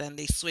episode, and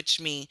they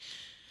switched me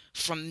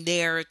from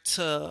there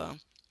to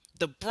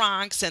the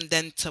Bronx and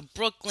then to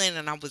Brooklyn,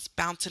 and I was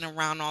bouncing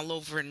around all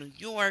over New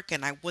York,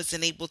 and I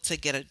wasn't able to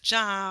get a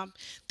job.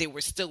 They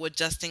were still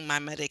adjusting my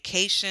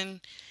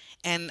medication,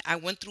 and I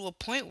went through a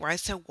point where I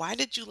said, "Why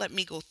did you let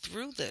me go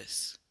through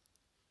this?"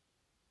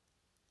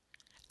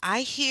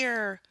 I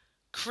hear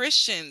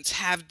Christians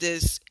have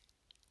this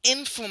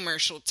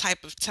infomercial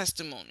type of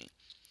testimony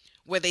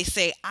where they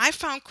say, "I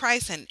found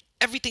Christ and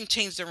everything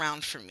changed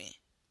around for me."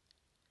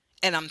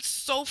 And I'm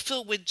so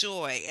filled with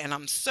joy, and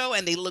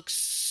they look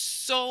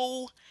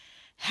so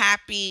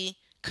happy,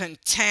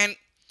 content.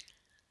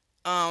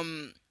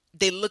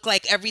 They look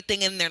like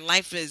everything in their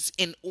life is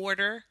in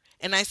order.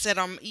 And I said,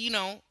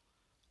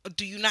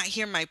 do you not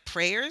hear my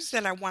prayers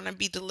that I want to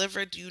be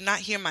delivered? Do you not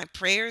hear my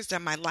prayers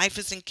that my life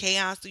is in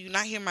chaos? Do you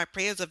not hear my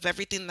prayers of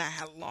everything that I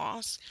had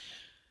lost?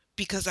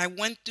 Because I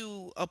went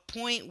through a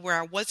point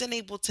where I wasn't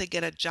able to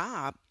get a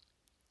job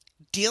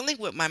dealing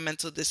with my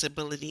mental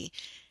disability,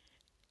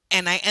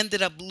 and I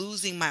ended up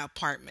losing my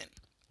apartment,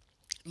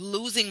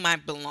 losing my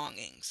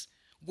belongings,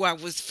 where I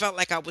was felt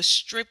like I was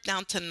stripped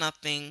down to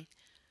nothing,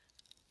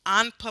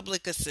 on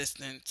public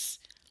assistance,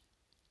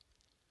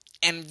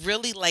 and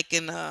really like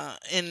in a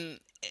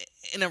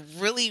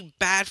really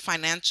bad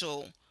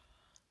financial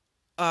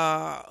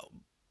uh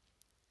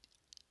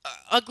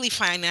ugly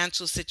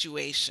financial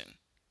situation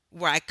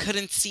where I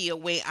couldn't see a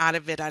way out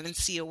of it. I didn't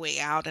see a way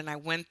out, and I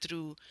went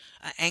through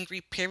an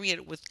angry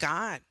period with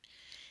God.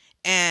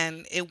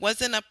 And it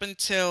wasn't up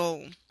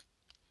until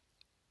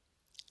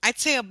I'd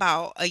say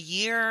about a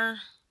year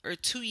or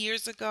 2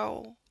 years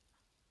ago,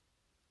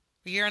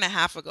 a year and a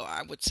half ago,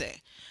 I would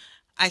say,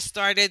 I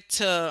started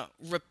to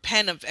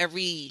repent of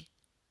every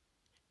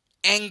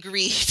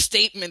angry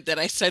statement that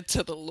I said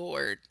to the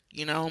Lord,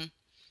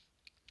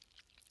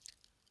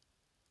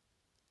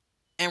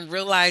 and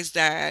realize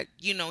that,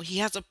 He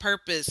has a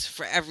purpose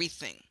for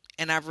everything.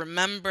 And I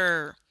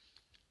remember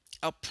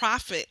a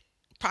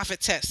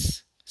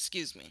prophetess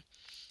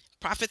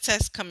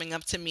coming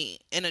up to me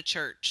in a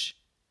church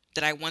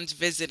that I once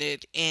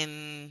visited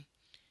in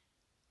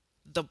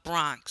the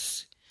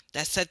Bronx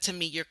that said to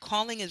me, "Your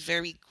calling is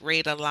very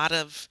great. A lot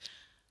of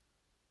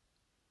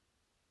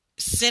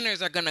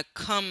sinners are going to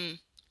come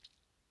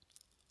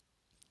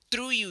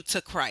through you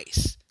to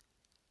Christ."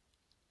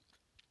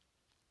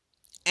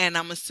 And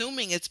I'm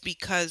assuming it's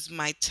because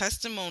my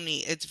testimony,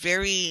 it's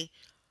very,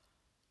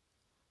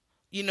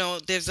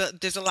 there's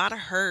a lot of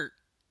hurt.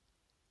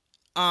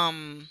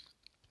 Um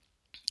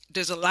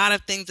there's a lot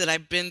of things that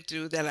I've been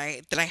through that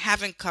I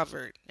haven't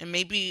covered, and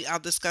maybe I'll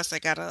discuss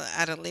like at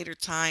a later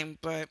time.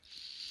 But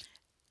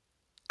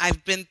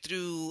I've been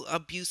through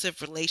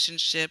abusive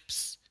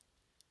relationships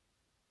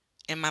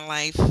in my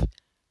life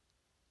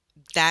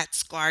that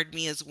scarred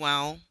me as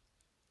well.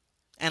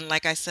 And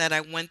like I said,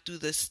 I went through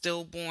the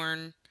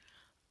stillborn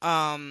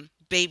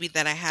baby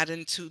that I had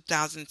in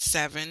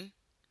 2007,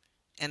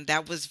 and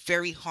that was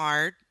very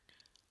hard.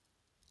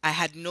 I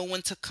had no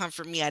one to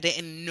comfort me. I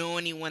didn't know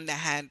anyone that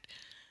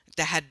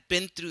had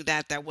been through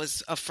that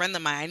was a friend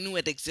of mine. I knew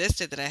it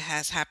existed, that it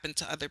has happened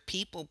to other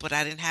people, but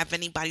I didn't have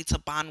anybody to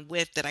bond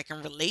with that I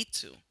can relate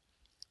to.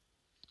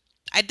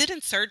 I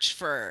didn't search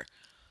for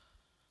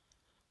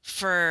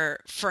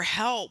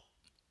help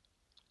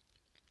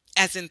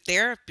as in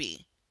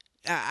therapy.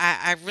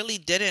 I really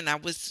didn't. I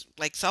was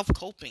like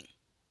self-coping.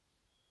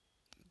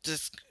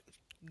 Just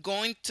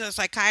going to a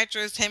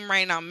psychiatrist, him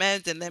writing out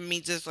meds, and then me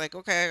just like,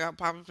 okay, I got to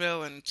pop a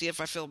pill and see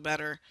if I feel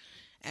better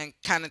and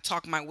kind of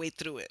talk my way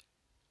through it.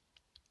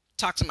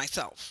 Talk to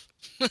myself.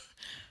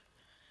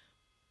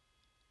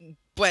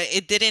 But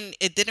it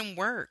didn't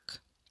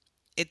work.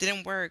 It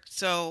didn't work.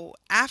 So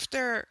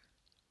after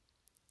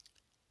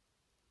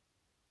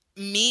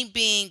me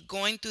being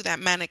going through that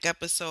manic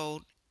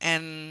episode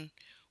and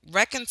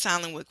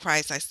reconciling with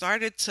Christ, I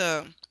started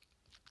to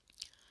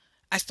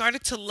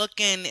look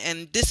in,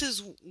 and this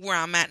is where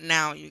I'm at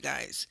now, you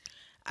guys.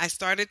 I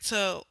started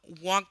to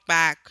walk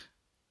back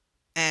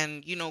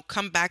and,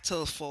 come back to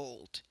the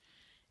fold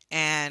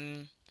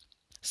and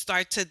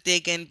start to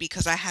dig in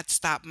because I had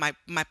stopped my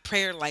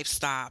prayer life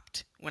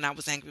stopped when I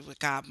was angry with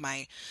God.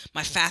 My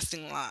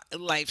fasting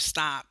life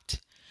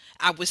stopped.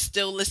 I would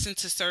still listen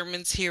to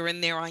sermons here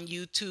and there on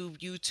YouTube.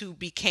 YouTube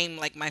became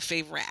like my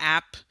favorite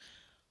app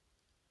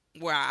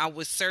where I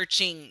was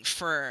searching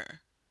for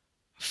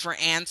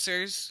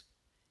answers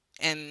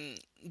and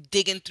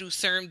digging through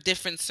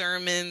different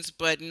sermons,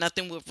 but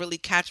nothing would really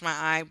catch my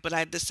eye. But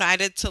I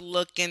decided to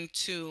look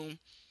into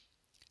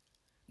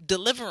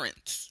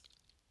deliverance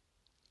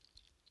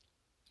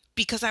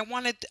because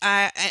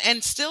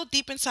and still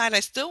deep inside, I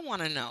still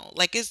want to know,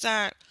 like, is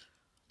that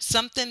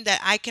something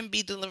that I can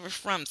be delivered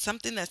from,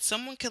 something that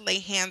someone can lay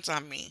hands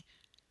on me?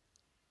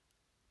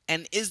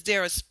 And is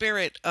there a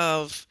spirit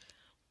of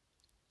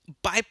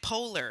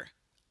bipolar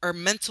or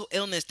mental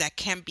illness that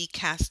can be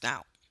cast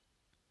out?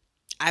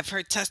 I've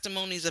heard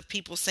testimonies of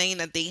people saying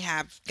that they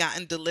have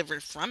gotten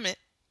delivered from it,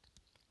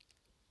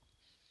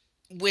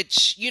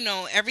 which,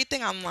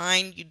 everything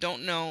online, you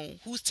don't know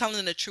who's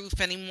telling the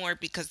truth anymore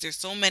because there's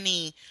so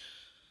many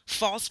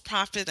false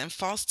prophets and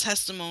false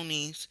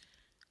testimonies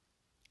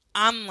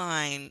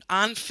online,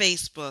 on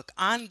Facebook,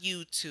 on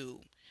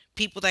YouTube.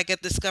 People that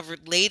get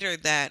discovered later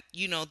that,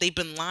 they've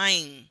been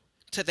lying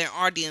to their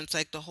audience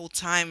like the whole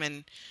time.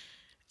 And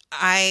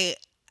I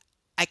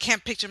I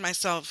can't picture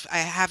myself.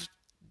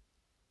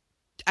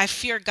 I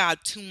fear God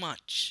too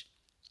much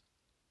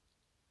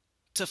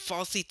to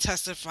falsely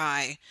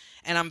testify,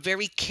 and I'm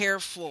very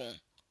careful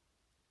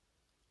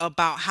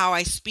about how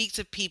I speak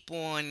to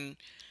people, and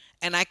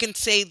I can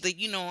say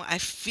that, I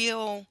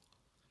feel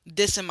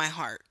this in my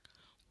heart,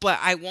 but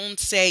I won't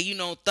say,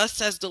 thus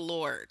says the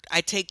Lord.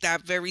 I take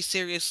that very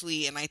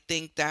seriously, and I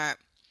think that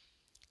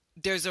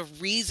there's a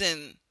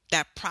reason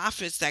that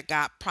prophets that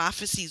got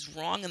prophecies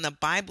wrong in the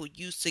Bible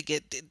used to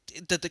get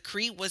the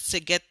decree was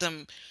to get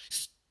them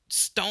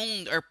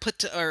stoned or put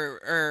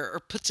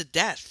to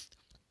death.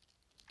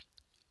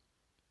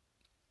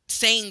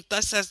 Saying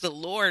thus says the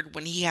Lord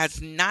when he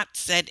has not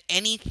said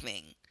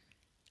anything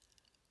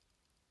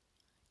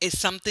is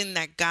something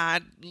that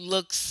God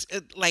looks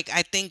like.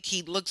 I think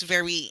he looks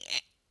very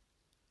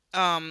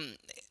um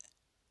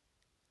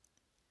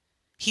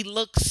he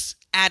looks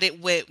at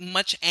it with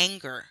much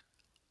anger.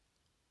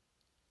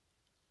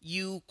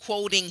 You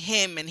quoting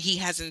him and he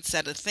hasn't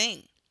said a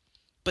thing.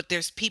 But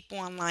there's people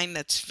online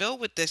that's filled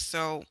with this.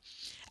 So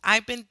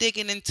I've been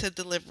digging into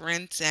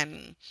deliverance,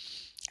 and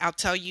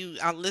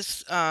I'll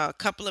list a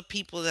couple of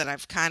people that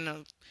I've kind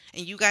of,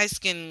 and you guys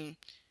can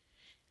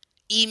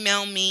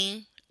email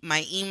me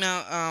my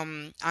email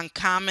on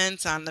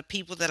comments on the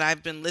people that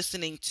I've been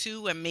listening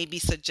to, and maybe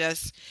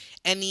suggest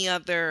any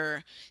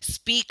other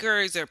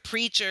speakers or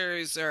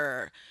preachers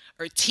or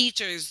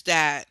teachers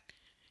that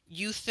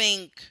you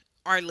think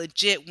are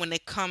legit when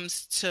it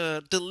comes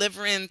to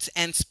deliverance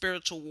and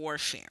spiritual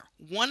warfare.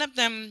 One of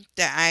them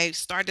that I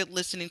started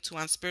listening to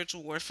on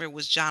spiritual warfare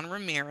was John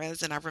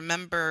Ramirez, and I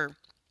remember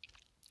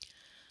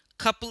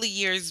a couple of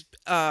years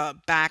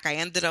back I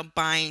ended up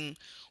buying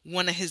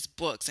one of his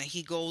books, and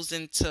he goes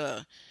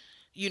into,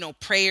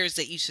 prayers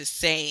that you should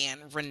say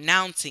and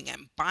renouncing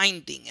and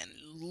binding and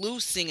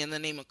loosing in the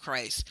name of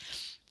Christ.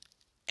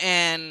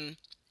 And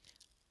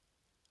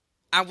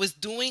I was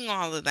doing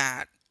all of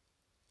that,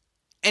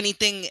 any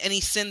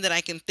sin that I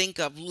can think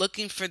of,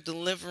 looking for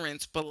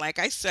deliverance. But like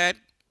I said,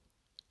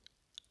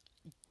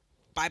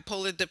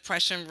 bipolar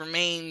depression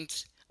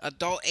remains,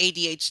 adult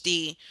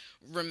ADHD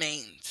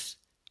remains.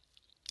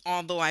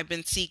 Although I've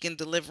been seeking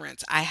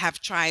deliverance, I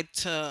have tried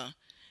to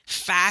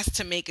fast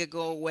to make it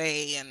go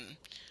away, and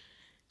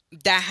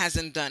that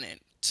hasn't done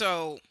it.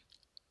 So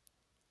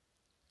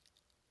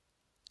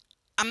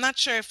I'm not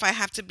sure if I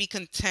have to be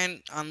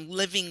content on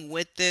living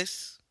with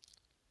this,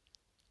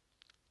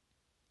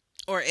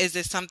 or is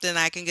it something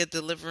I can get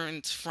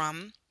deliverance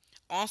from?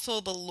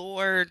 Also, the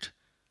Lord,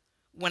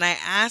 when I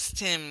asked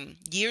him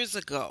years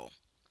ago,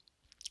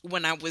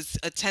 when I was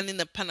attending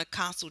the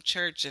Pentecostal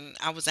church, and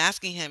I was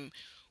asking him,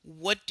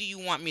 what do you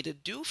want me to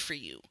do for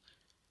you?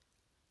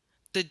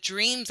 The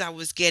dreams I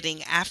was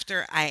getting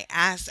after I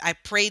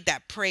prayed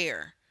that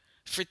prayer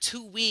for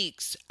 2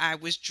 weeks, I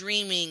was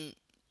dreaming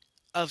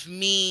of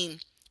me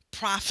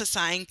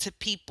prophesying to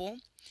people,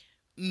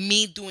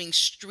 me doing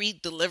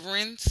street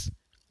deliverance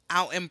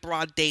out in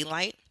broad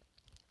daylight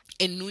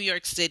in New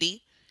York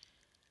City.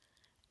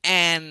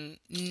 And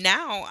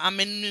now I'm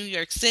in New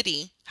York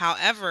City.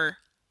 However,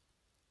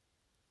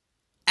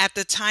 at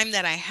the time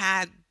that I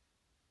had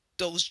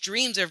those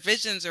dreams or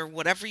visions or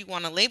whatever you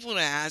want to label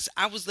it as,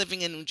 I was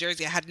living in New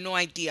Jersey. I had no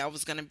idea I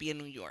was going to be in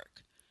New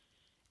York.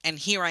 And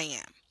here I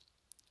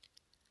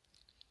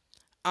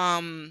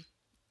am.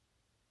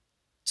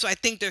 So I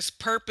think there's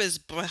purpose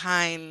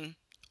behind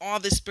all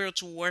the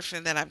spiritual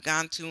warfare that I've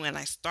gone to. And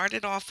I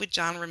started off with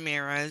John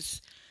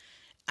Ramirez.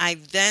 I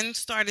then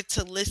started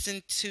to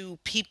listen to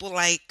people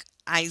like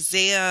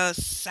Isaiah,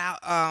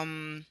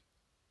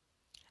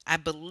 I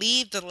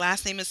believe the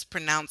last name is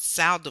pronounced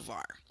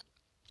Saldivar.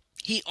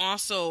 He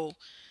also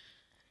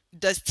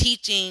does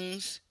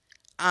teachings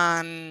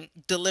on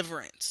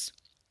deliverance.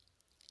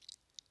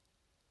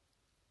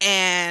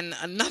 And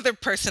another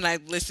person I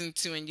listened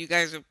to, and you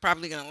guys are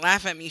probably going to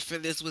laugh at me for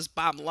this, was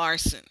Bob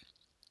Larson.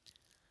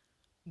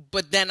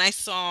 But then I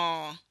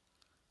saw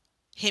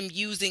him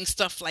using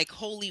stuff like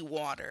holy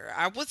water.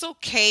 I was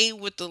okay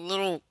with the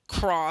little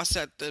cross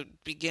at the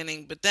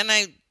beginning, but then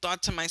I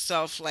thought to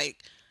myself,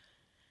 like,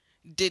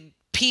 did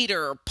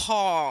Peter or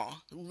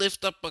Paul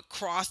lift up a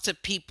cross to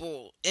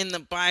people in the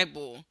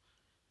Bible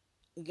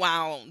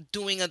while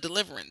doing a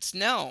deliverance?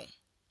 No.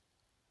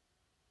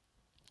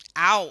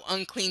 Out,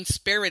 unclean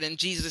spirit in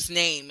Jesus'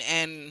 name,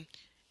 and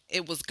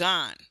it was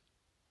gone.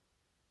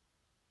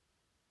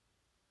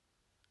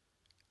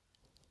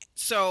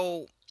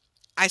 So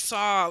I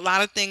saw a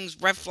lot of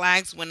things, red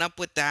flags went up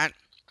with that.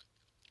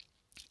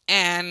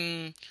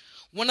 And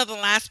one of the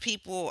last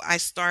people I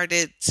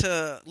started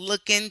to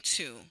look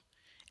into,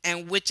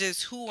 and which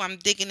is who I'm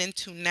digging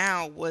into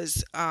now,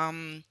 was,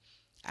 I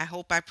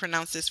hope I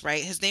pronounce this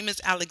right. His name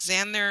is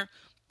Alexander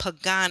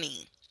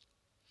Pagani.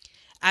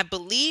 I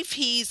believe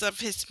he's of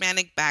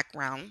Hispanic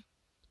background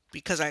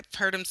because I've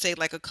heard him say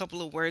like a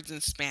couple of words in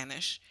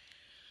Spanish.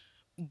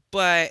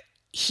 But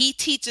he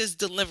teaches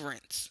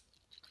deliverance.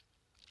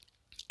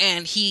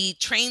 And he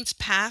trains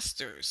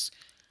pastors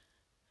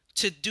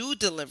to do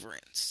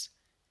deliverance.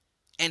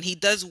 And he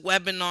does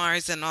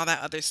webinars and all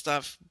that other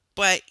stuff.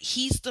 But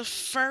he's the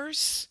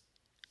first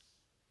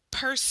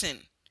person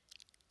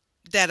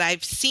that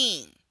I've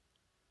seen.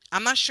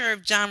 I'm not sure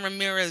if John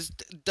Ramirez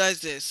does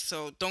this,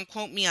 so don't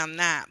quote me on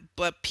that.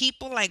 But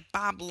people like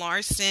Bob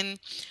Larson,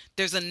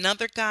 there's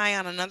another guy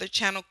on another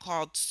channel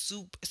called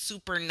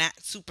Supernatural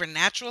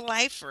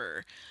Life,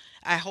 or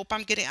I hope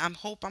I'm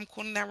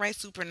quoting that right,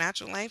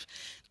 Supernatural Life,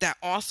 that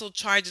also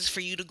charges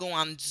for you to go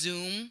on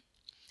Zoom,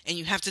 and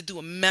you have to do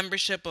a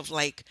membership of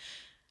like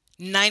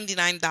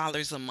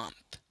 $99 a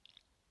month.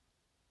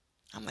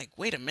 I'm like,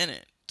 wait a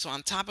minute. So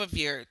on top of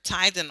your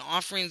tithes and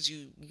offerings,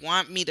 you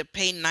want me to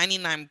pay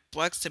 $99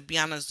 to be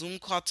on a Zoom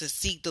call to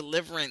seek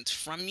deliverance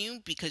from you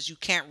because you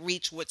can't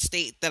reach what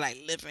state that I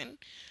live in?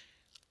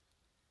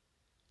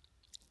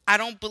 I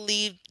don't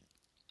believe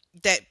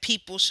that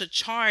people should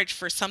charge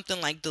for something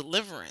like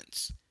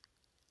deliverance.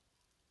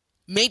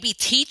 Maybe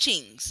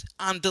teachings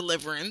on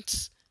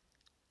deliverance.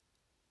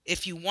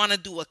 If you want to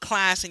do a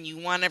class and you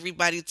want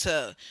everybody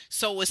to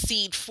sow a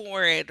seed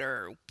for it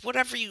or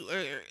whatever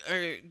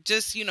or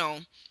just,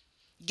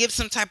 give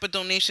some type of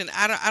donation.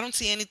 I don't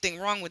see anything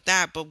wrong with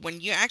that. But when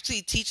you're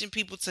actually teaching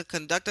people to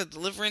conduct a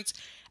deliverance,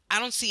 I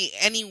don't see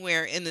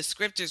anywhere in the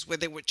scriptures where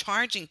they were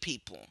charging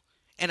people.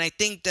 And I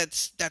think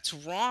that's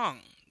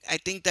wrong. I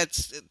think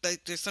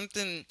there's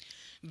something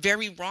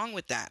very wrong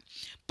with that.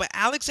 But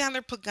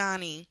Alexander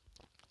Pagani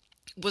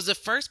was the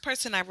first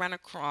person I ran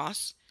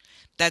across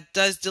that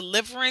does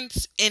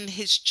deliverance in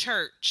his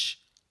church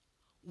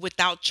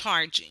without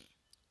charging.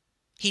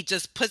 He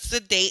just puts the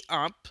date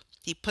up.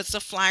 He puts a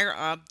flyer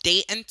up,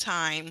 date and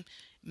time,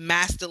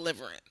 mass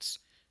deliverance.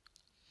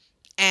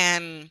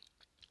 And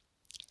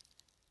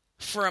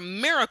for a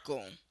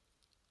miracle,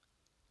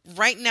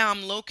 right now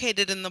I'm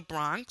located in the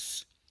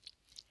Bronx.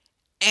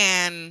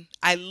 And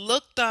I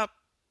looked up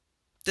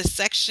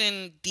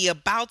the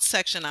about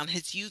section on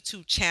his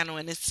YouTube channel,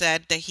 and it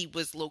said that he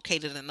was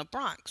located in the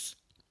Bronx.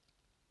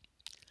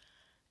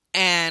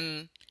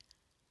 And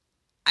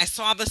I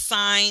saw the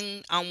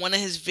sign on one of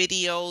his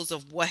videos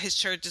of what his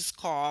church is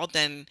called,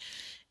 and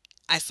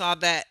I saw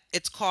that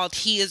it's called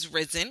He Is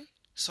Risen.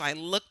 So I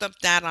looked up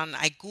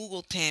I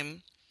Googled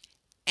him,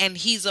 and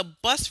he's a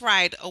bus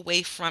ride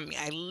away from me.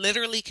 I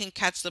literally can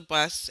catch the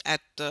bus at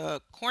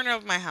the corner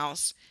of my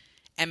house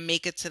and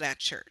make it to that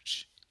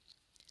church.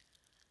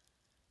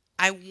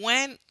 I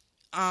went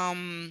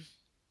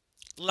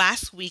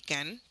last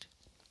weekend,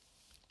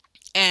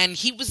 and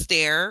he was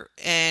there,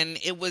 and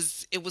it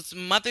was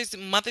Mother's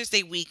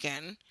Day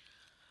weekend,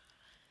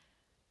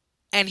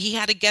 and he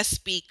had a guest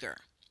speaker,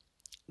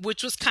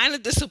 which was kind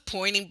of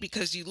disappointing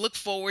because you look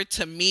forward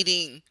to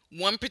meeting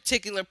one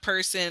particular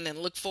person and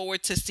look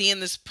forward to seeing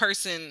this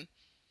person,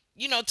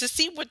 to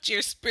see what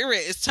your spirit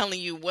is telling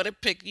you, what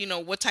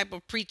type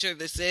of preacher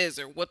this is,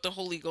 or what the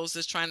Holy Ghost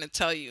is trying to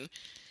tell you,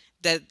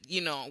 that,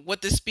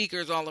 what the speaker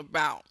is all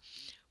about.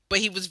 But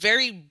he was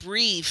very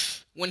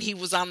brief when he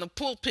was on the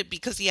pulpit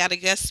because he had a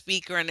guest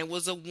speaker, and it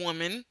was a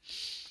woman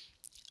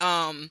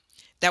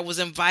that was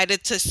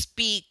invited to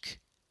speak,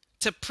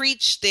 to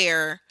preach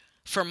there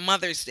for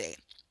Mother's Day.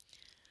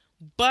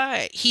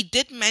 But he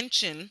did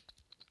mention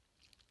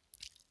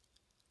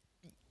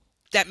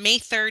that May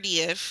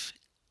 30th,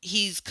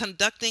 he's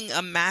conducting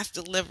a mass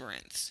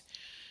deliverance.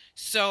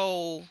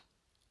 So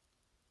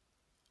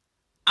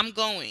I'm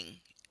going,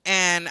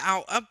 and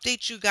I'll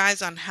update you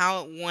guys on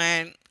how it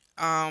went.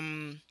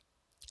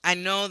 I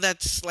know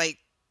that's like,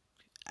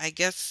 I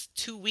guess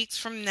 2 weeks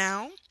from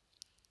now.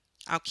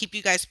 I'll keep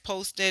you guys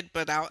posted,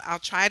 but I'll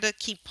try to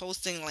keep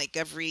posting like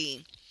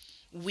every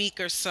week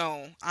or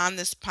so on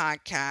this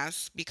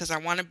podcast because I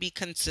want to be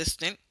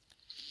consistent.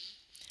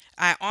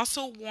 I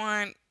also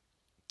want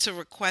to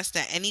request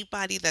that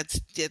anybody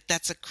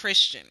that's a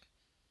Christian,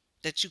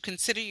 that you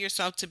consider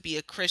yourself to be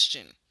a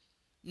Christian,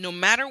 no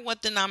matter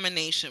what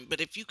denomination,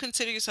 but if you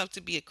consider yourself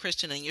to be a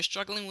Christian and you're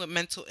struggling with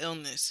mental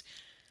illness,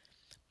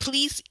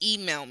 please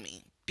email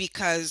me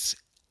because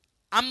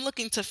I'm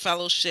looking to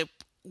fellowship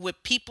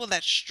with people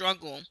that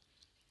struggle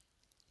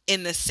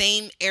in the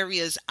same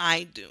areas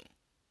I do,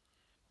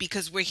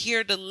 because we're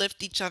here to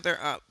lift each other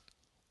up.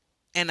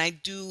 And I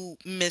do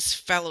miss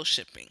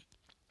fellowshipping.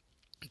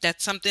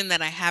 That's something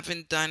that I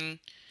haven't done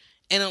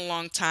in a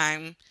long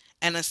time.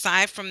 And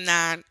aside from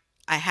that,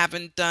 I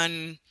haven't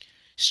done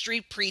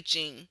street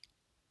preaching.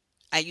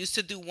 I used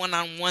to do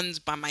one-on-ones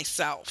by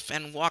myself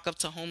and walk up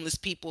to homeless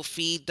people,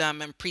 feed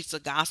them, and preach the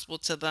gospel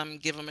to them,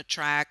 give them a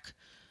track,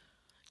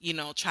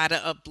 try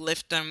to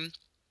uplift them.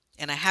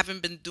 And I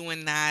haven't been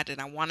doing that,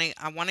 and I want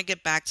to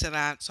get back to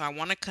that. So I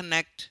want to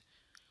connect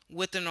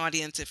with an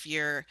audience. If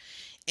you're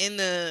in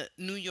the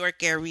New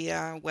York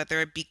area,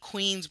 whether it be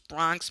Queens,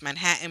 Bronx,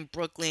 Manhattan,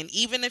 Brooklyn,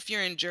 even if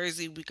you're in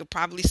Jersey, we could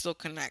probably still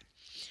connect.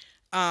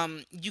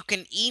 You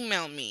can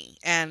email me,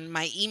 and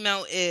my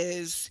email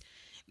is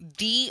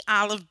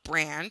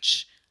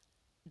theolivebranch,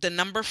 the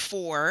number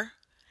 4,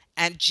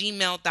 at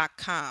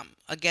gmail.com.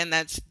 Again,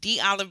 that's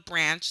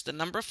theolivebranch, the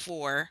number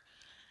 4,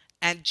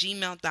 at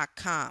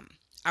gmail.com.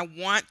 I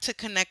want to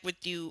connect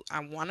with you. I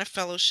want to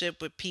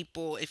fellowship with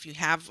people. If you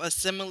have a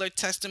similar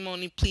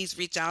testimony, please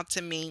reach out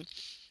to me.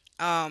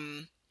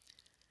 I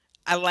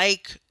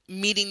like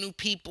meeting new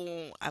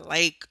people. I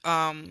like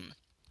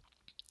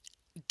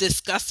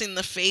discussing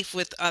the faith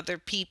with other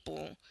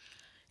people.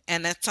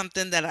 And that's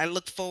something that I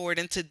look forward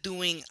into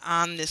doing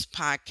on this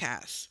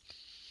podcast.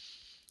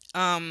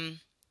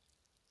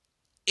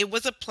 It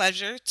was a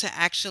pleasure to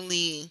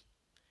actually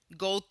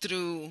go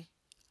through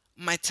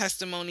my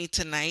testimony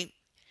tonight.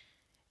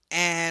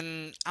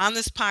 And on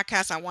this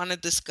podcast, I want to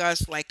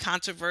discuss like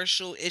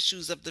controversial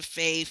issues of the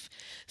faith,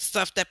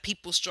 stuff that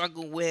people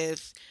struggle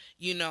with,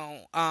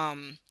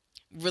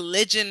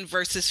 religion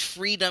versus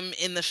freedom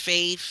in the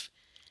faith.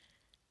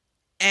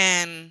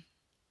 And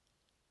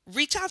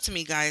reach out to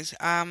me, guys.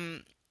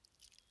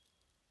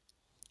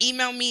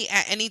 Email me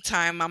at any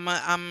time.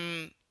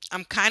 I'm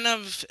kind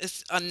of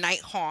a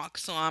night hawk,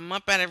 so I'm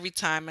up at every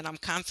time, and I'm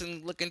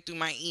constantly looking through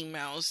my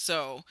emails.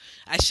 So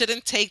I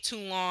shouldn't take too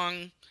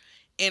long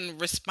in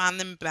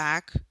responding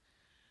back.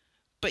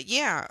 But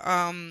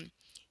yeah,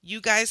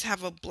 you guys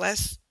have a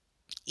blessed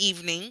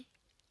evening,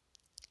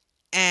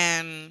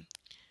 and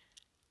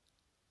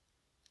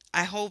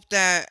I hope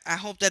that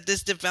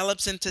this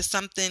develops into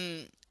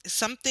something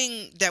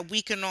that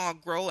we can all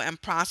grow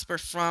and prosper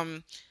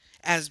from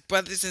as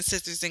brothers and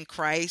sisters in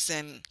Christ,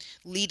 and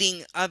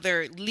leading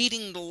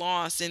the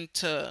lost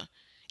into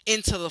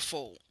the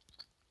fold.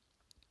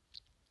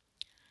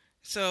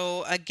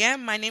 So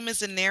again, my name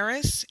is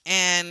Anaris,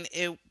 and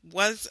it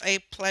was a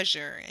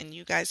pleasure, and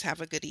you guys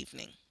have a good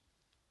evening.